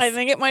 yes. I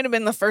think it might have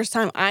been the first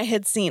time I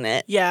had seen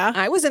it. Yeah.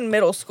 I was in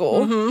middle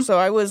school, so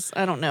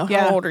I don't know.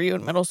 How old are you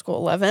in middle school?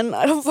 11?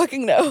 I don't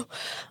fucking know.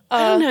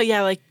 I don't know.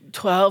 Yeah, like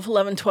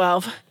 11,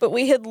 12. But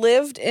we had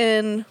lived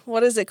in,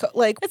 what is it called?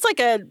 It's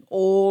like an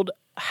old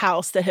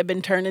house that had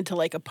been turned into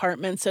like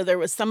apartments. So there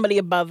was somebody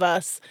above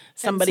us,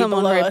 somebody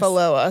right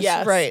below us.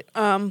 Yes. Right.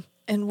 And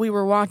we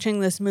were watching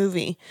this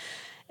movie.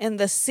 And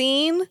the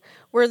scene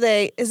where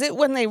is it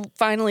when they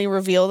finally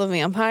reveal the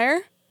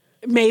vampire?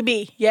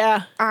 Maybe,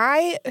 yeah.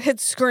 I had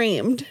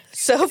screamed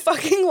so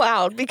fucking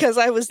loud because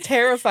I was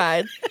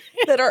terrified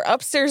that our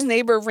upstairs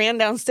neighbor ran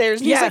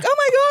downstairs and he's like, oh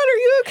my God, are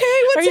you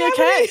okay? What's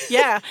happening? Okay?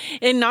 Yeah.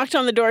 And knocked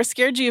on the door,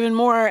 scared you even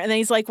more. And then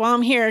he's like, while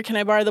I'm here, can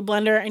I borrow the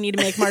blender? I need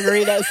to make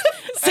margaritas.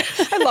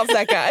 I love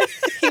that guy.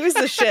 He was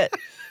the shit.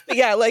 But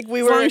yeah, like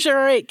we were. As long as you're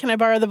all right, can I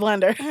borrow the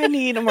blender? I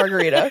need a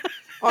margarita.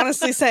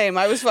 Honestly, same.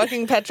 I was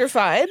fucking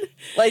petrified.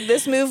 Like,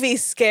 this movie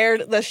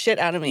scared the shit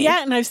out of me.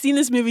 Yeah, and I've seen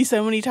this movie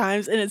so many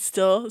times, and it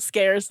still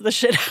scares the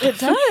shit out of me. It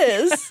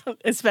does.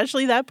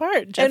 Especially that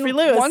part, Jeffrey and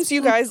Lewis. Once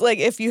you guys,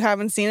 if you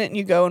haven't seen it and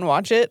you go and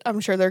watch it, I'm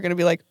sure they're going to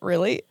be like,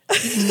 really?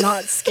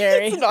 Not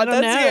scary. It's not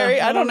that scary.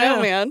 I don't know,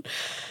 man.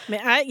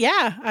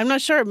 I'm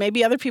not sure.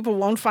 Maybe other people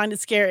won't find it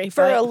scary.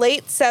 For a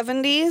late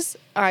 70s,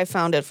 I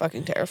found it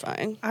fucking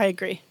terrifying. I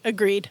agree.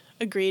 Agreed.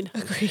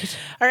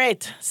 All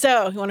right.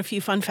 So, you want a few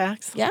fun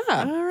facts? Yeah.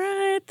 All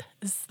right.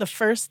 This is the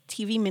first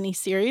TV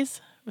miniseries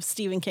of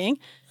Stephen King.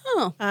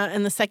 Oh.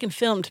 And the second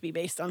film to be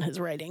based on his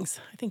writings.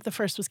 I think the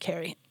first was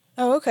Carrie.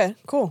 Oh, okay.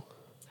 Cool.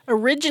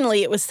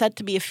 Originally, it was set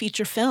to be a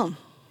feature film.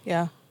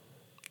 Yeah.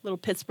 Little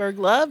Pittsburgh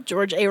Love.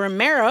 George A.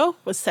 Romero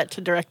was set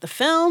to direct the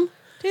film.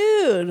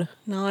 Dude.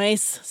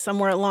 Nice.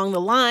 Somewhere along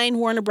the line,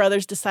 Warner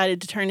Brothers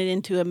decided to turn it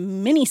into a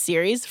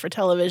miniseries for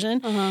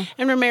television,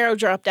 and Romero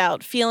dropped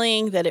out,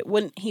 feeling that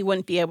he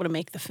wouldn't be able to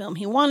make the film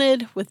he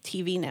wanted with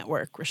TV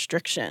network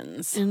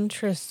restrictions.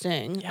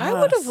 Interesting. Yes. I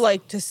would have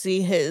liked to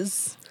see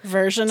his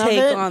Version take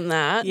of it on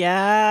that.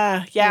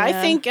 Yeah. I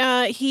think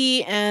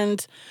he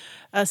and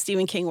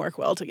Stephen King work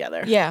well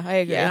together. Yeah, I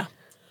agree. Yeah.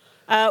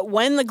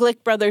 When the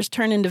Glick brothers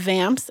turn into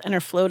vamps and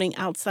are floating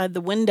outside the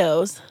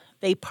windows,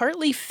 they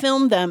partly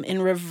filmed them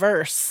in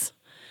reverse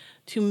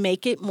to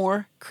make it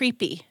more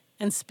creepy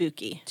and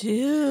spooky.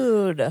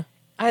 Dude,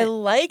 I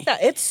like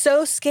that. It's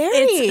so scary.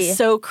 It's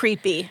so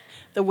creepy,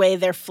 the way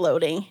they're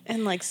floating.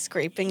 And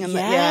scraping in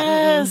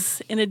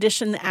Yes. In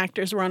addition, the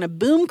actors were on a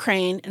boom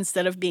crane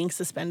instead of being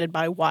suspended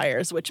by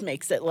wires, which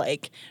makes it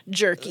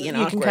jerky and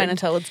awkward. You can kind of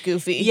tell it's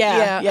goofy.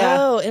 Yeah.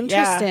 Oh,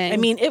 interesting. Yeah. I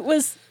mean,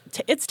 it's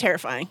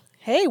terrifying.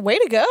 Hey, way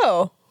to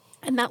go.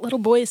 And that little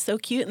boy is so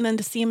cute, and then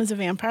to see him as a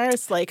vampire,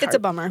 it's a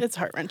bummer. It's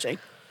heart-wrenching.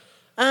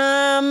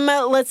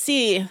 Let's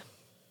see.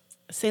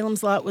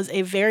 Salem's Lot was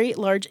a very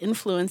large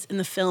influence in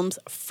the films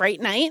Fright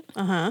Night,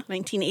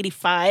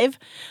 1985,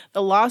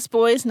 The Lost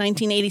Boys,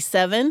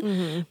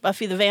 1987,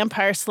 Buffy the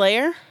Vampire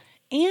Slayer,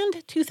 and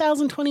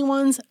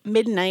 2021's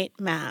Midnight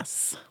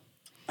Mass.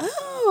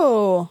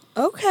 Oh,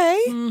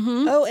 okay.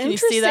 Oh, interesting. You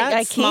see that?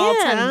 I Small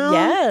can. town?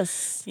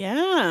 Yes.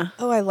 Yeah.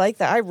 Oh, I like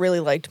that. I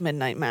really liked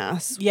Midnight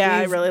Mass. Yeah,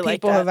 I really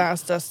like People that. have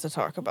asked us to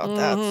talk about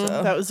that.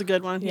 So That was a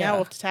good one. Yeah, Yeah. we'll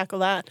have to tackle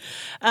that.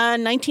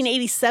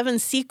 1987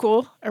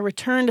 sequel, A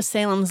Return to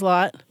Salem's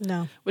Lot,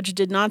 no, which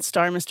did not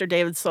star Mr.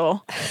 David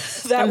Soul.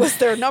 that was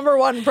their number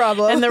one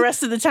problem. And the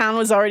rest of the town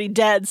was already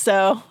dead.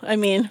 So, I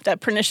mean, that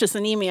pernicious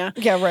anemia.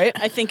 yeah, right.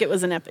 I think it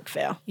was an epic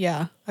fail.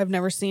 Yeah, I've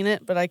never seen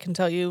it, but I can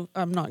tell you,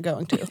 I'm not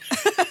going to.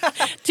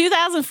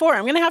 2004,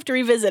 I'm going to have to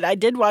revisit. I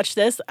did watch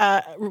this.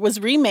 Was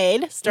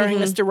remade, starring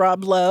Mr.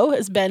 Rob Lowe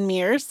as Ben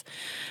Mears.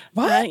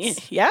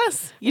 What?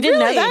 Yes. You didn't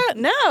know Really? that?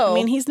 No. I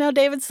mean, he's no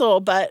David Soul,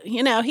 but, he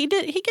gave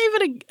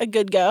it a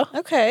good go.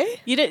 Okay.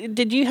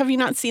 Have you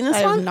not seen this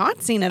I one? have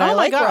not seen it. Oh I my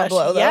like gosh. Rob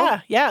Lowe, though.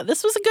 Yeah.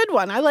 This was a good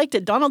one. I liked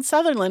it. Donald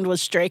Sutherland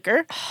was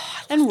Straker,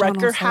 and Donald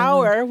Rutger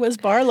Hauer was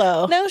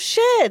Barlow. No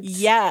shit.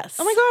 Yes.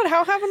 Oh my God,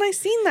 how haven't I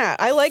seen that?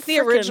 I like the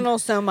original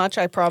so much,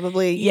 I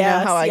probably, you know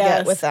how I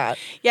get with that.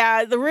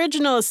 Yeah, the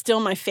original is still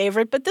my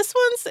favorite, but this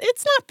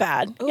it's not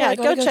bad. Ooh, yeah, I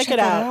gotta go check it that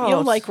out.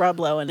 You'll like Rob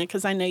Lowe in it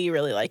because I know you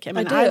really like him.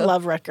 And I do.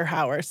 love Rutger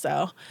Hauer,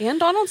 so. And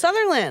Donald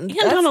Sutherland.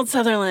 And Donald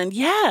Sutherland,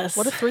 yes.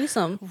 What a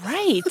threesome.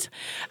 Right.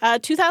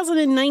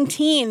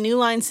 2019, New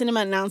Line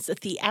Cinema announced a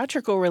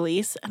theatrical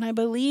release, and I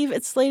believe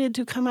it's slated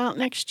to come out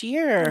next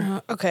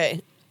year.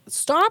 Okay.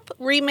 Stop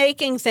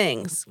remaking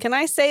things. Can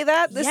I say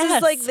that? This Yes.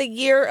 is like the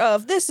year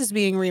of this is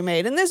being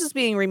remade and this is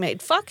being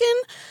remade.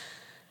 Fucking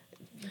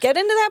get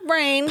into that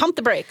brain. Pump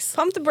the brakes.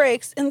 Pump the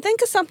brakes and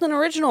think of something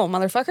original,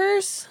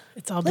 motherfuckers.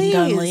 It's all been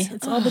done, Lee. Please.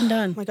 It's all been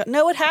done. Oh my God.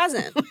 No, it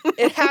hasn't.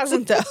 It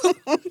hasn't, though.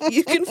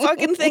 You can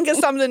fucking think of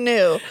something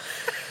new.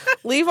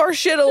 Leave our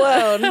shit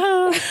alone.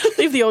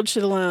 Leave the old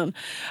shit alone.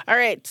 All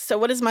right. So,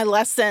 what is my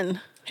lesson?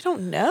 I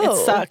don't know.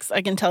 It sucks.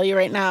 I can tell you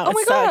right now. Oh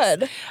my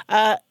God.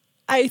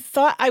 I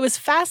thought I was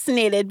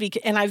fascinated,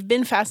 and I've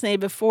been fascinated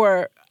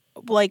before.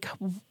 Like,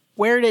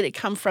 where did it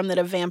come from that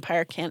a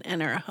vampire can't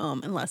enter a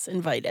home unless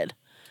invited?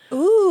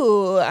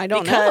 Ooh, I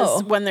don't know.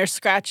 Because when they're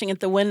scratching at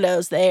the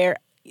windows, they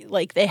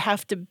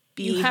have to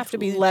be. You have to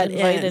be let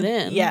invited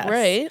in. Yes.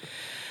 Right.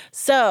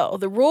 So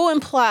the rule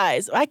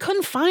implies, I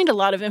couldn't find a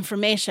lot of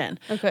information.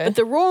 Okay. But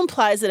the rule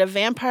implies that a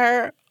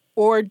vampire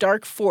or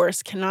dark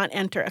force cannot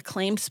enter a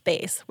claimed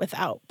space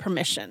without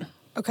permission.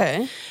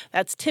 Okay.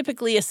 That's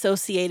typically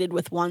associated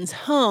with one's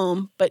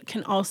home, but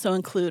can also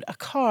include a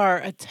car,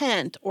 a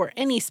tent, or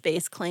any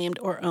space claimed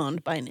or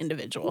owned by an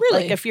individual.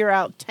 Really? Like if you're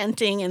out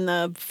tenting in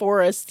the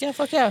forest. Yeah,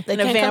 fuck yeah. They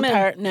And a can't come in.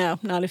 vampire, no,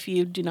 not if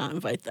you do not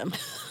invite them.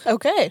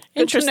 Okay. Good to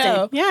Interesting.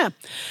 know. Yeah.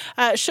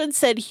 Should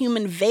said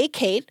human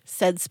vacate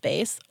said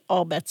space,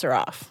 all bets are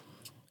off.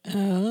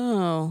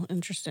 Oh,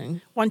 interesting.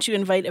 Once you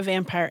invite a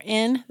vampire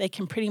in, they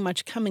can pretty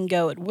much come and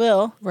go at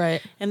will.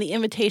 Right. And the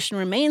invitation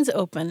remains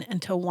open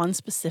until one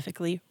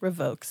specifically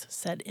revokes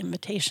said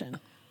invitation.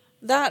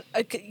 That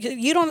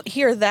you don't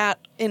hear that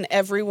in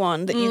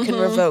everyone that you can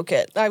revoke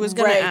it. I was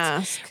going to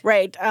ask.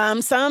 Right.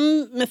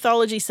 Some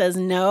mythology says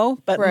no,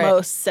 but Right.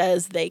 most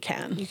says they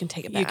can. You can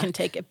take it You back. can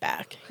take it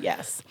back.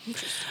 Yes.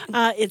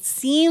 It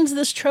seems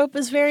this trope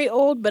is very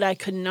old, but I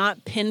could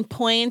not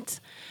pinpoint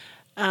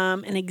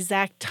an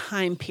exact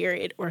time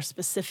period or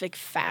specific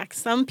facts.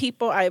 Some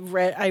people I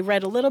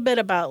read a little bit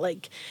about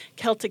like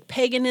Celtic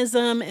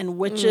paganism and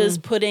witches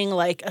putting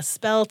like a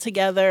spell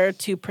together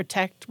to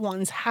protect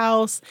one's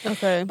house.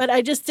 Okay. But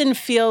I just didn't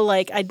feel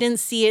like I didn't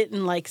see it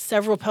in like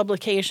several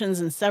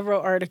publications and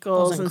several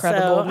articles. Wasn't and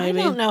credible, so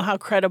maybe? I don't know how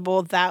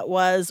credible that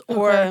was,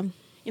 or Okay.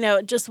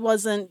 it just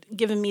wasn't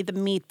giving me the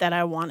meat that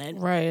I wanted.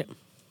 Right.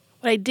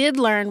 What I did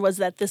learn was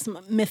that this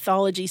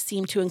mythology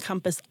seemed to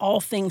encompass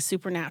all things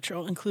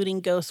supernatural, including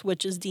ghosts,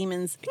 witches,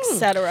 demons,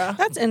 etc.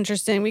 That's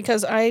interesting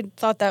because I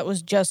thought that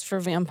was just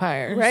for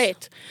vampires.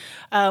 Right.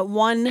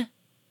 One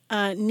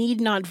need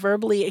not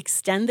verbally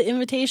extend the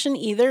invitation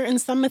either in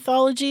some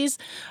mythologies.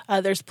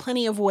 There's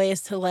plenty of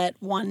ways to let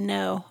one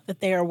know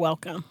that they are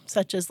welcome,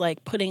 such as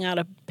like putting out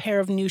a pair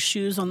of new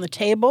shoes on the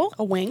table.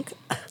 A wink.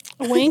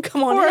 A wink.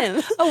 Come on or in.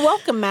 A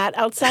welcome mat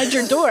outside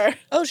your door.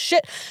 Oh,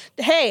 shit.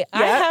 Hey, I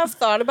Yeah. have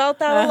thought about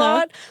that a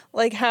lot.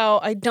 Like how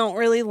I don't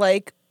really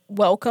like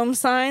welcome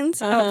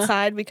signs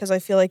outside because I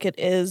feel like it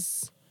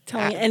is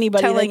Telling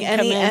anybody they telling can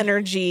come any in.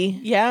 energy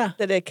Yeah.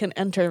 that it can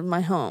enter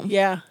my home.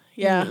 Yeah.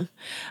 Yeah.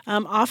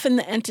 Often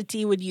the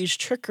entity would use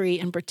trickery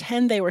and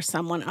pretend they were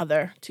someone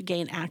other to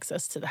gain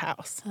access to the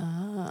house.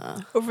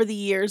 Over the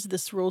years,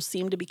 this rule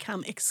seemed to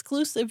become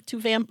exclusive to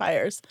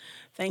vampires,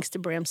 thanks to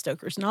Bram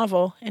Stoker's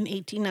novel in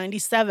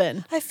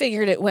 1897. I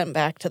figured it went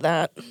back to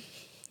that.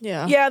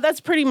 Yeah. Yeah,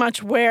 that's pretty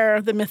much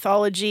where the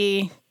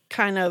mythology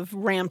kind of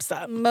ramps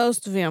up.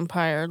 Most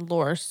vampire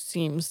lore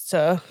seems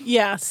to.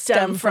 Yeah,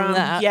 stem from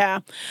that. Yeah.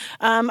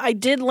 I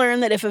did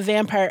learn that if a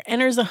vampire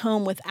enters a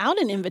home without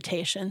an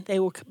invitation, they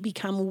will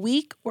become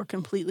weak or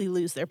completely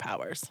lose their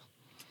powers.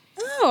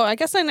 Oh, I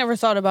guess I never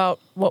thought about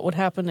what would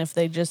happen if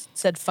they just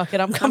said, fuck it,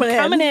 I'm coming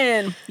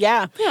in.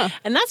 Yeah. Yeah.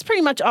 And that's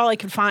pretty much all I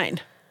could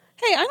find.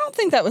 Hey, I don't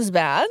think that was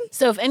bad.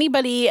 So if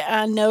anybody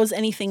knows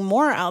anything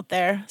more out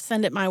there,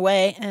 send it my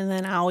way, and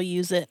then I'll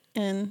use it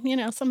in,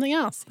 something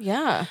else.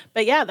 Yeah.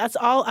 But yeah, that's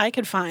all I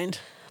could find.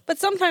 But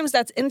sometimes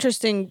that's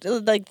interesting.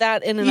 Like,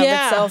 that in and of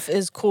itself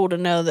is cool to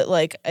know that,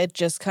 like, it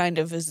just kind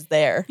of is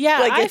there. Yeah.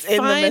 Like, it's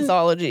in the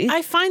mythology.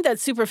 I find that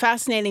super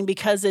fascinating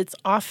because it's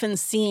often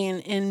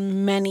seen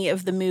in many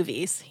of the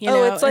movies.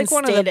 It's like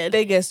one of the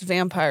biggest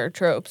vampire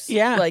tropes.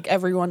 Yeah. Like,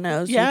 everyone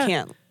knows you Yeah.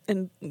 can't.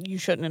 And you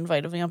shouldn't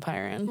invite a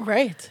vampire in.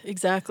 Right,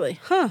 exactly.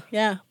 Huh.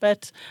 Yeah,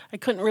 but I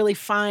couldn't really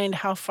find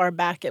how far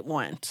back it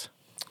went.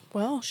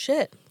 Well,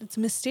 shit. It's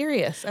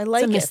mysterious. I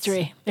like It's a it.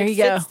 mystery. There you It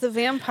go. fits the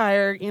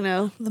vampire,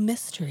 the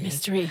mystery.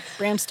 Mystery.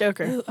 Bram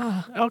Stoker. Ooh,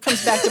 It all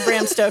comes back to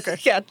Bram Stoker.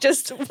 Yeah,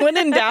 just when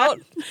in doubt,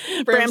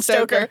 Bram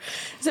Stoker.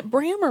 Is it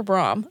Bram or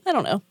Brom? I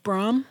don't know.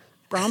 Bram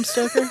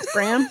Stoker?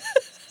 Bram?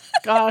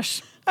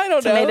 Gosh. I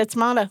don't know.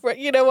 Tomato.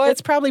 You know what?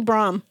 It's probably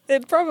Bram.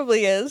 It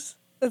probably is.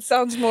 It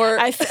sounds more...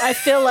 I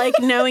feel like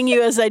knowing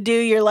you as I do,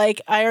 you're like,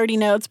 I already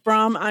know it's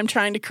Bram. I'm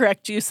trying to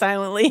correct you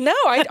silently. No,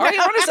 I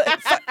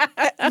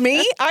honestly...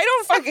 me? I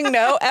don't fucking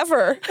know,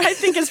 ever. I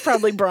think it's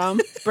probably Bram.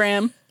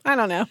 I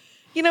don't know.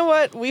 You know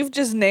what? We've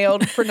just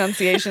nailed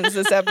pronunciations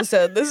this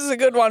episode. This is a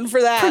good one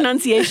for that.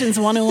 Pronunciations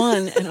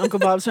 101 and Uncle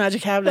Bob's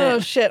Magic Cabinet. Oh,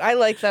 shit. I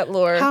like that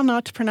lore. How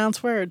not to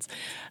pronounce words.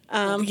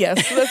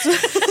 Yes,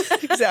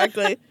 that's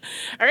exactly.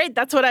 All right,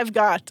 that's what I've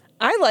got.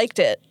 I liked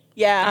it.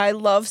 Yeah. I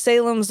love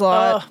Salem's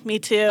Lot. Oh, me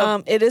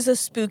too. It is a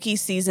spooky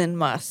season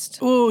must.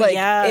 Ooh, like,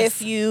 yes.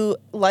 if you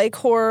like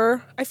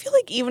horror, I feel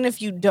like even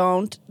if you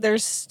don't,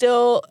 it's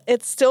still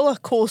a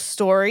cool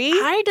story.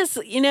 I just,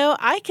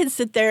 I could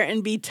sit there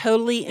and be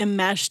totally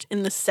enmeshed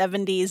in the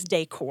 70s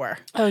decor.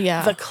 Oh,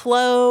 yeah. The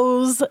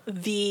clothes,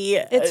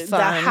 the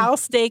fun.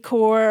 house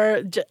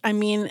decor.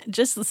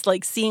 Just this,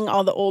 like seeing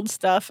all the old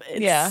stuff.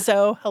 It's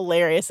so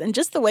hilarious. And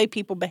just the way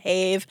people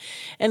behave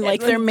and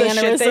like their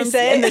mannerisms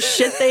and the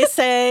shit they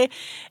say.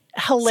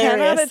 Hilarious.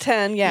 10 out of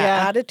 10. Yeah.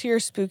 Add it to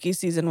your spooky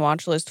season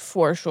watch list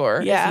for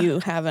sure if you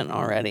haven't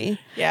already.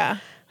 Yeah.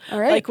 All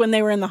right. Like when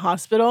they were in the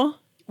hospital.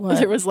 What?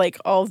 There was like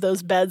all of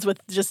those beds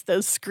with just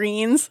those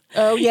screens.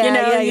 Oh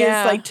yeah,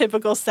 It's like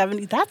typical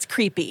 70s. That's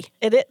creepy.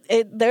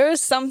 There is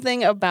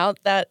something about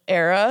that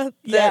era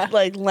that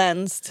like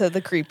lends to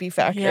the creepy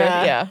factor.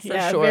 Yeah,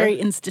 for sure. Very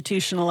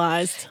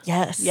institutionalized.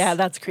 Yes. Yeah,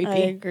 that's creepy. I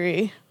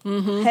agree.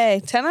 Mm-hmm.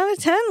 Hey, 10 out of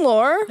 10,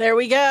 Lore. There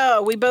we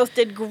go. We both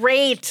did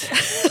great.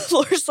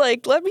 Lore's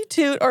like, let me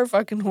toot our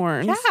fucking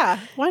horns. Yeah,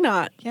 why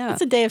not? Yeah.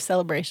 It's a day of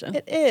celebration.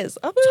 It is.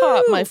 Up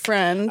top, my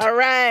friend. All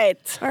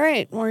right. All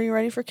right. Well, are you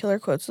ready for Killer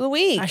Quotes of the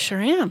Week? I sure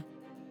am.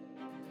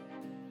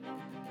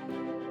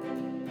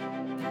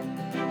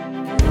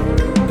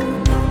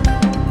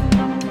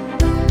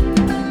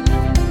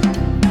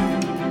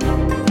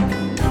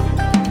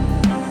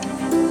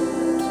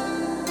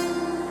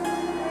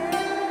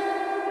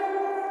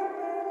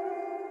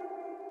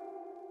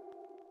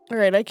 All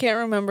right, I can't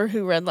remember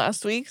who read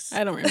last week's.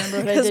 I don't remember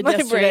what I Because did my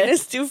yesterday. brain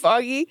is too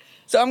foggy.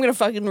 So I'm going to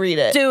fucking read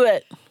it. Do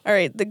it. All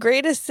right. The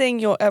greatest thing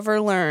you'll ever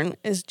learn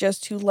is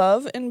just to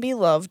love and be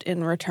loved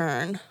in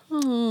return.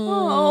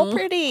 Oh,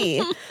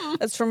 pretty.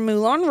 That's from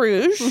Moulin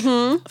Rouge.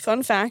 Mm-hmm.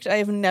 Fun fact, I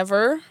have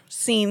never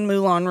seen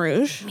Moulin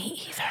Rouge. Me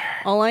either.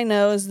 All I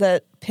know is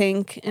that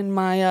Pink and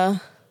Maya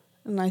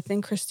and I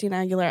think Christina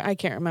Aguilera, I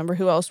can't remember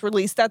who else,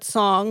 released that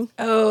song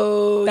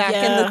back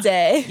in the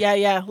day. Yeah,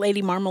 yeah.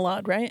 Lady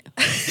Marmalade, right?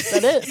 Is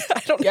that it? I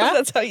don't know if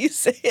that's how you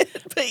say it,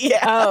 but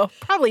yeah. Oh,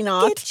 probably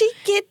not.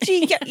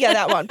 Gitchy. Yeah,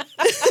 that one.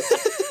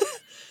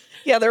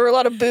 Yeah, there were a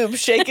lot of boobs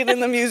shaking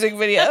in the music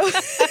video.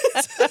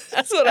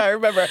 That's what I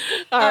remember.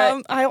 All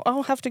right.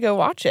 I'll have to go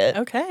watch it.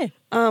 Okay.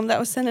 That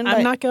was sent in by...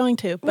 I'm not going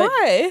to. But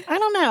Why? I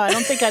don't know. I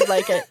don't think I'd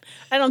like it.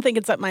 I don't think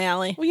it's up my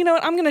alley. Well, you know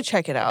what? I'm going to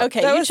check it out.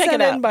 Okay, that you was check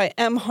sent it out. in by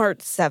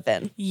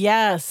Mheart7.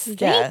 Yes. Yes.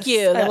 Thank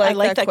you. I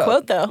like that that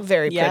quote, though.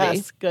 Very pretty.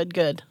 Yes.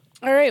 Good.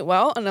 All right,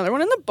 well, another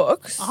one in the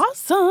books.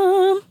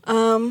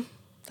 Awesome.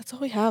 That's all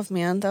we have,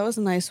 man. That was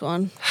a nice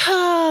one.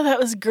 Oh, that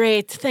was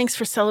great. Thanks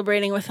for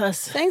celebrating with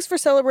us. Thanks for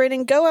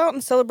celebrating. Go out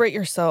and celebrate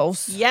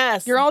yourselves.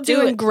 Yes. You're all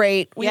doing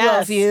great. We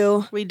love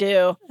you. We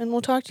do. And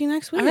we'll talk to you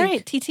next week. All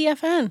right.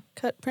 TTFN.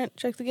 Cut, print,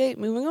 check the gate.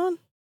 Moving on.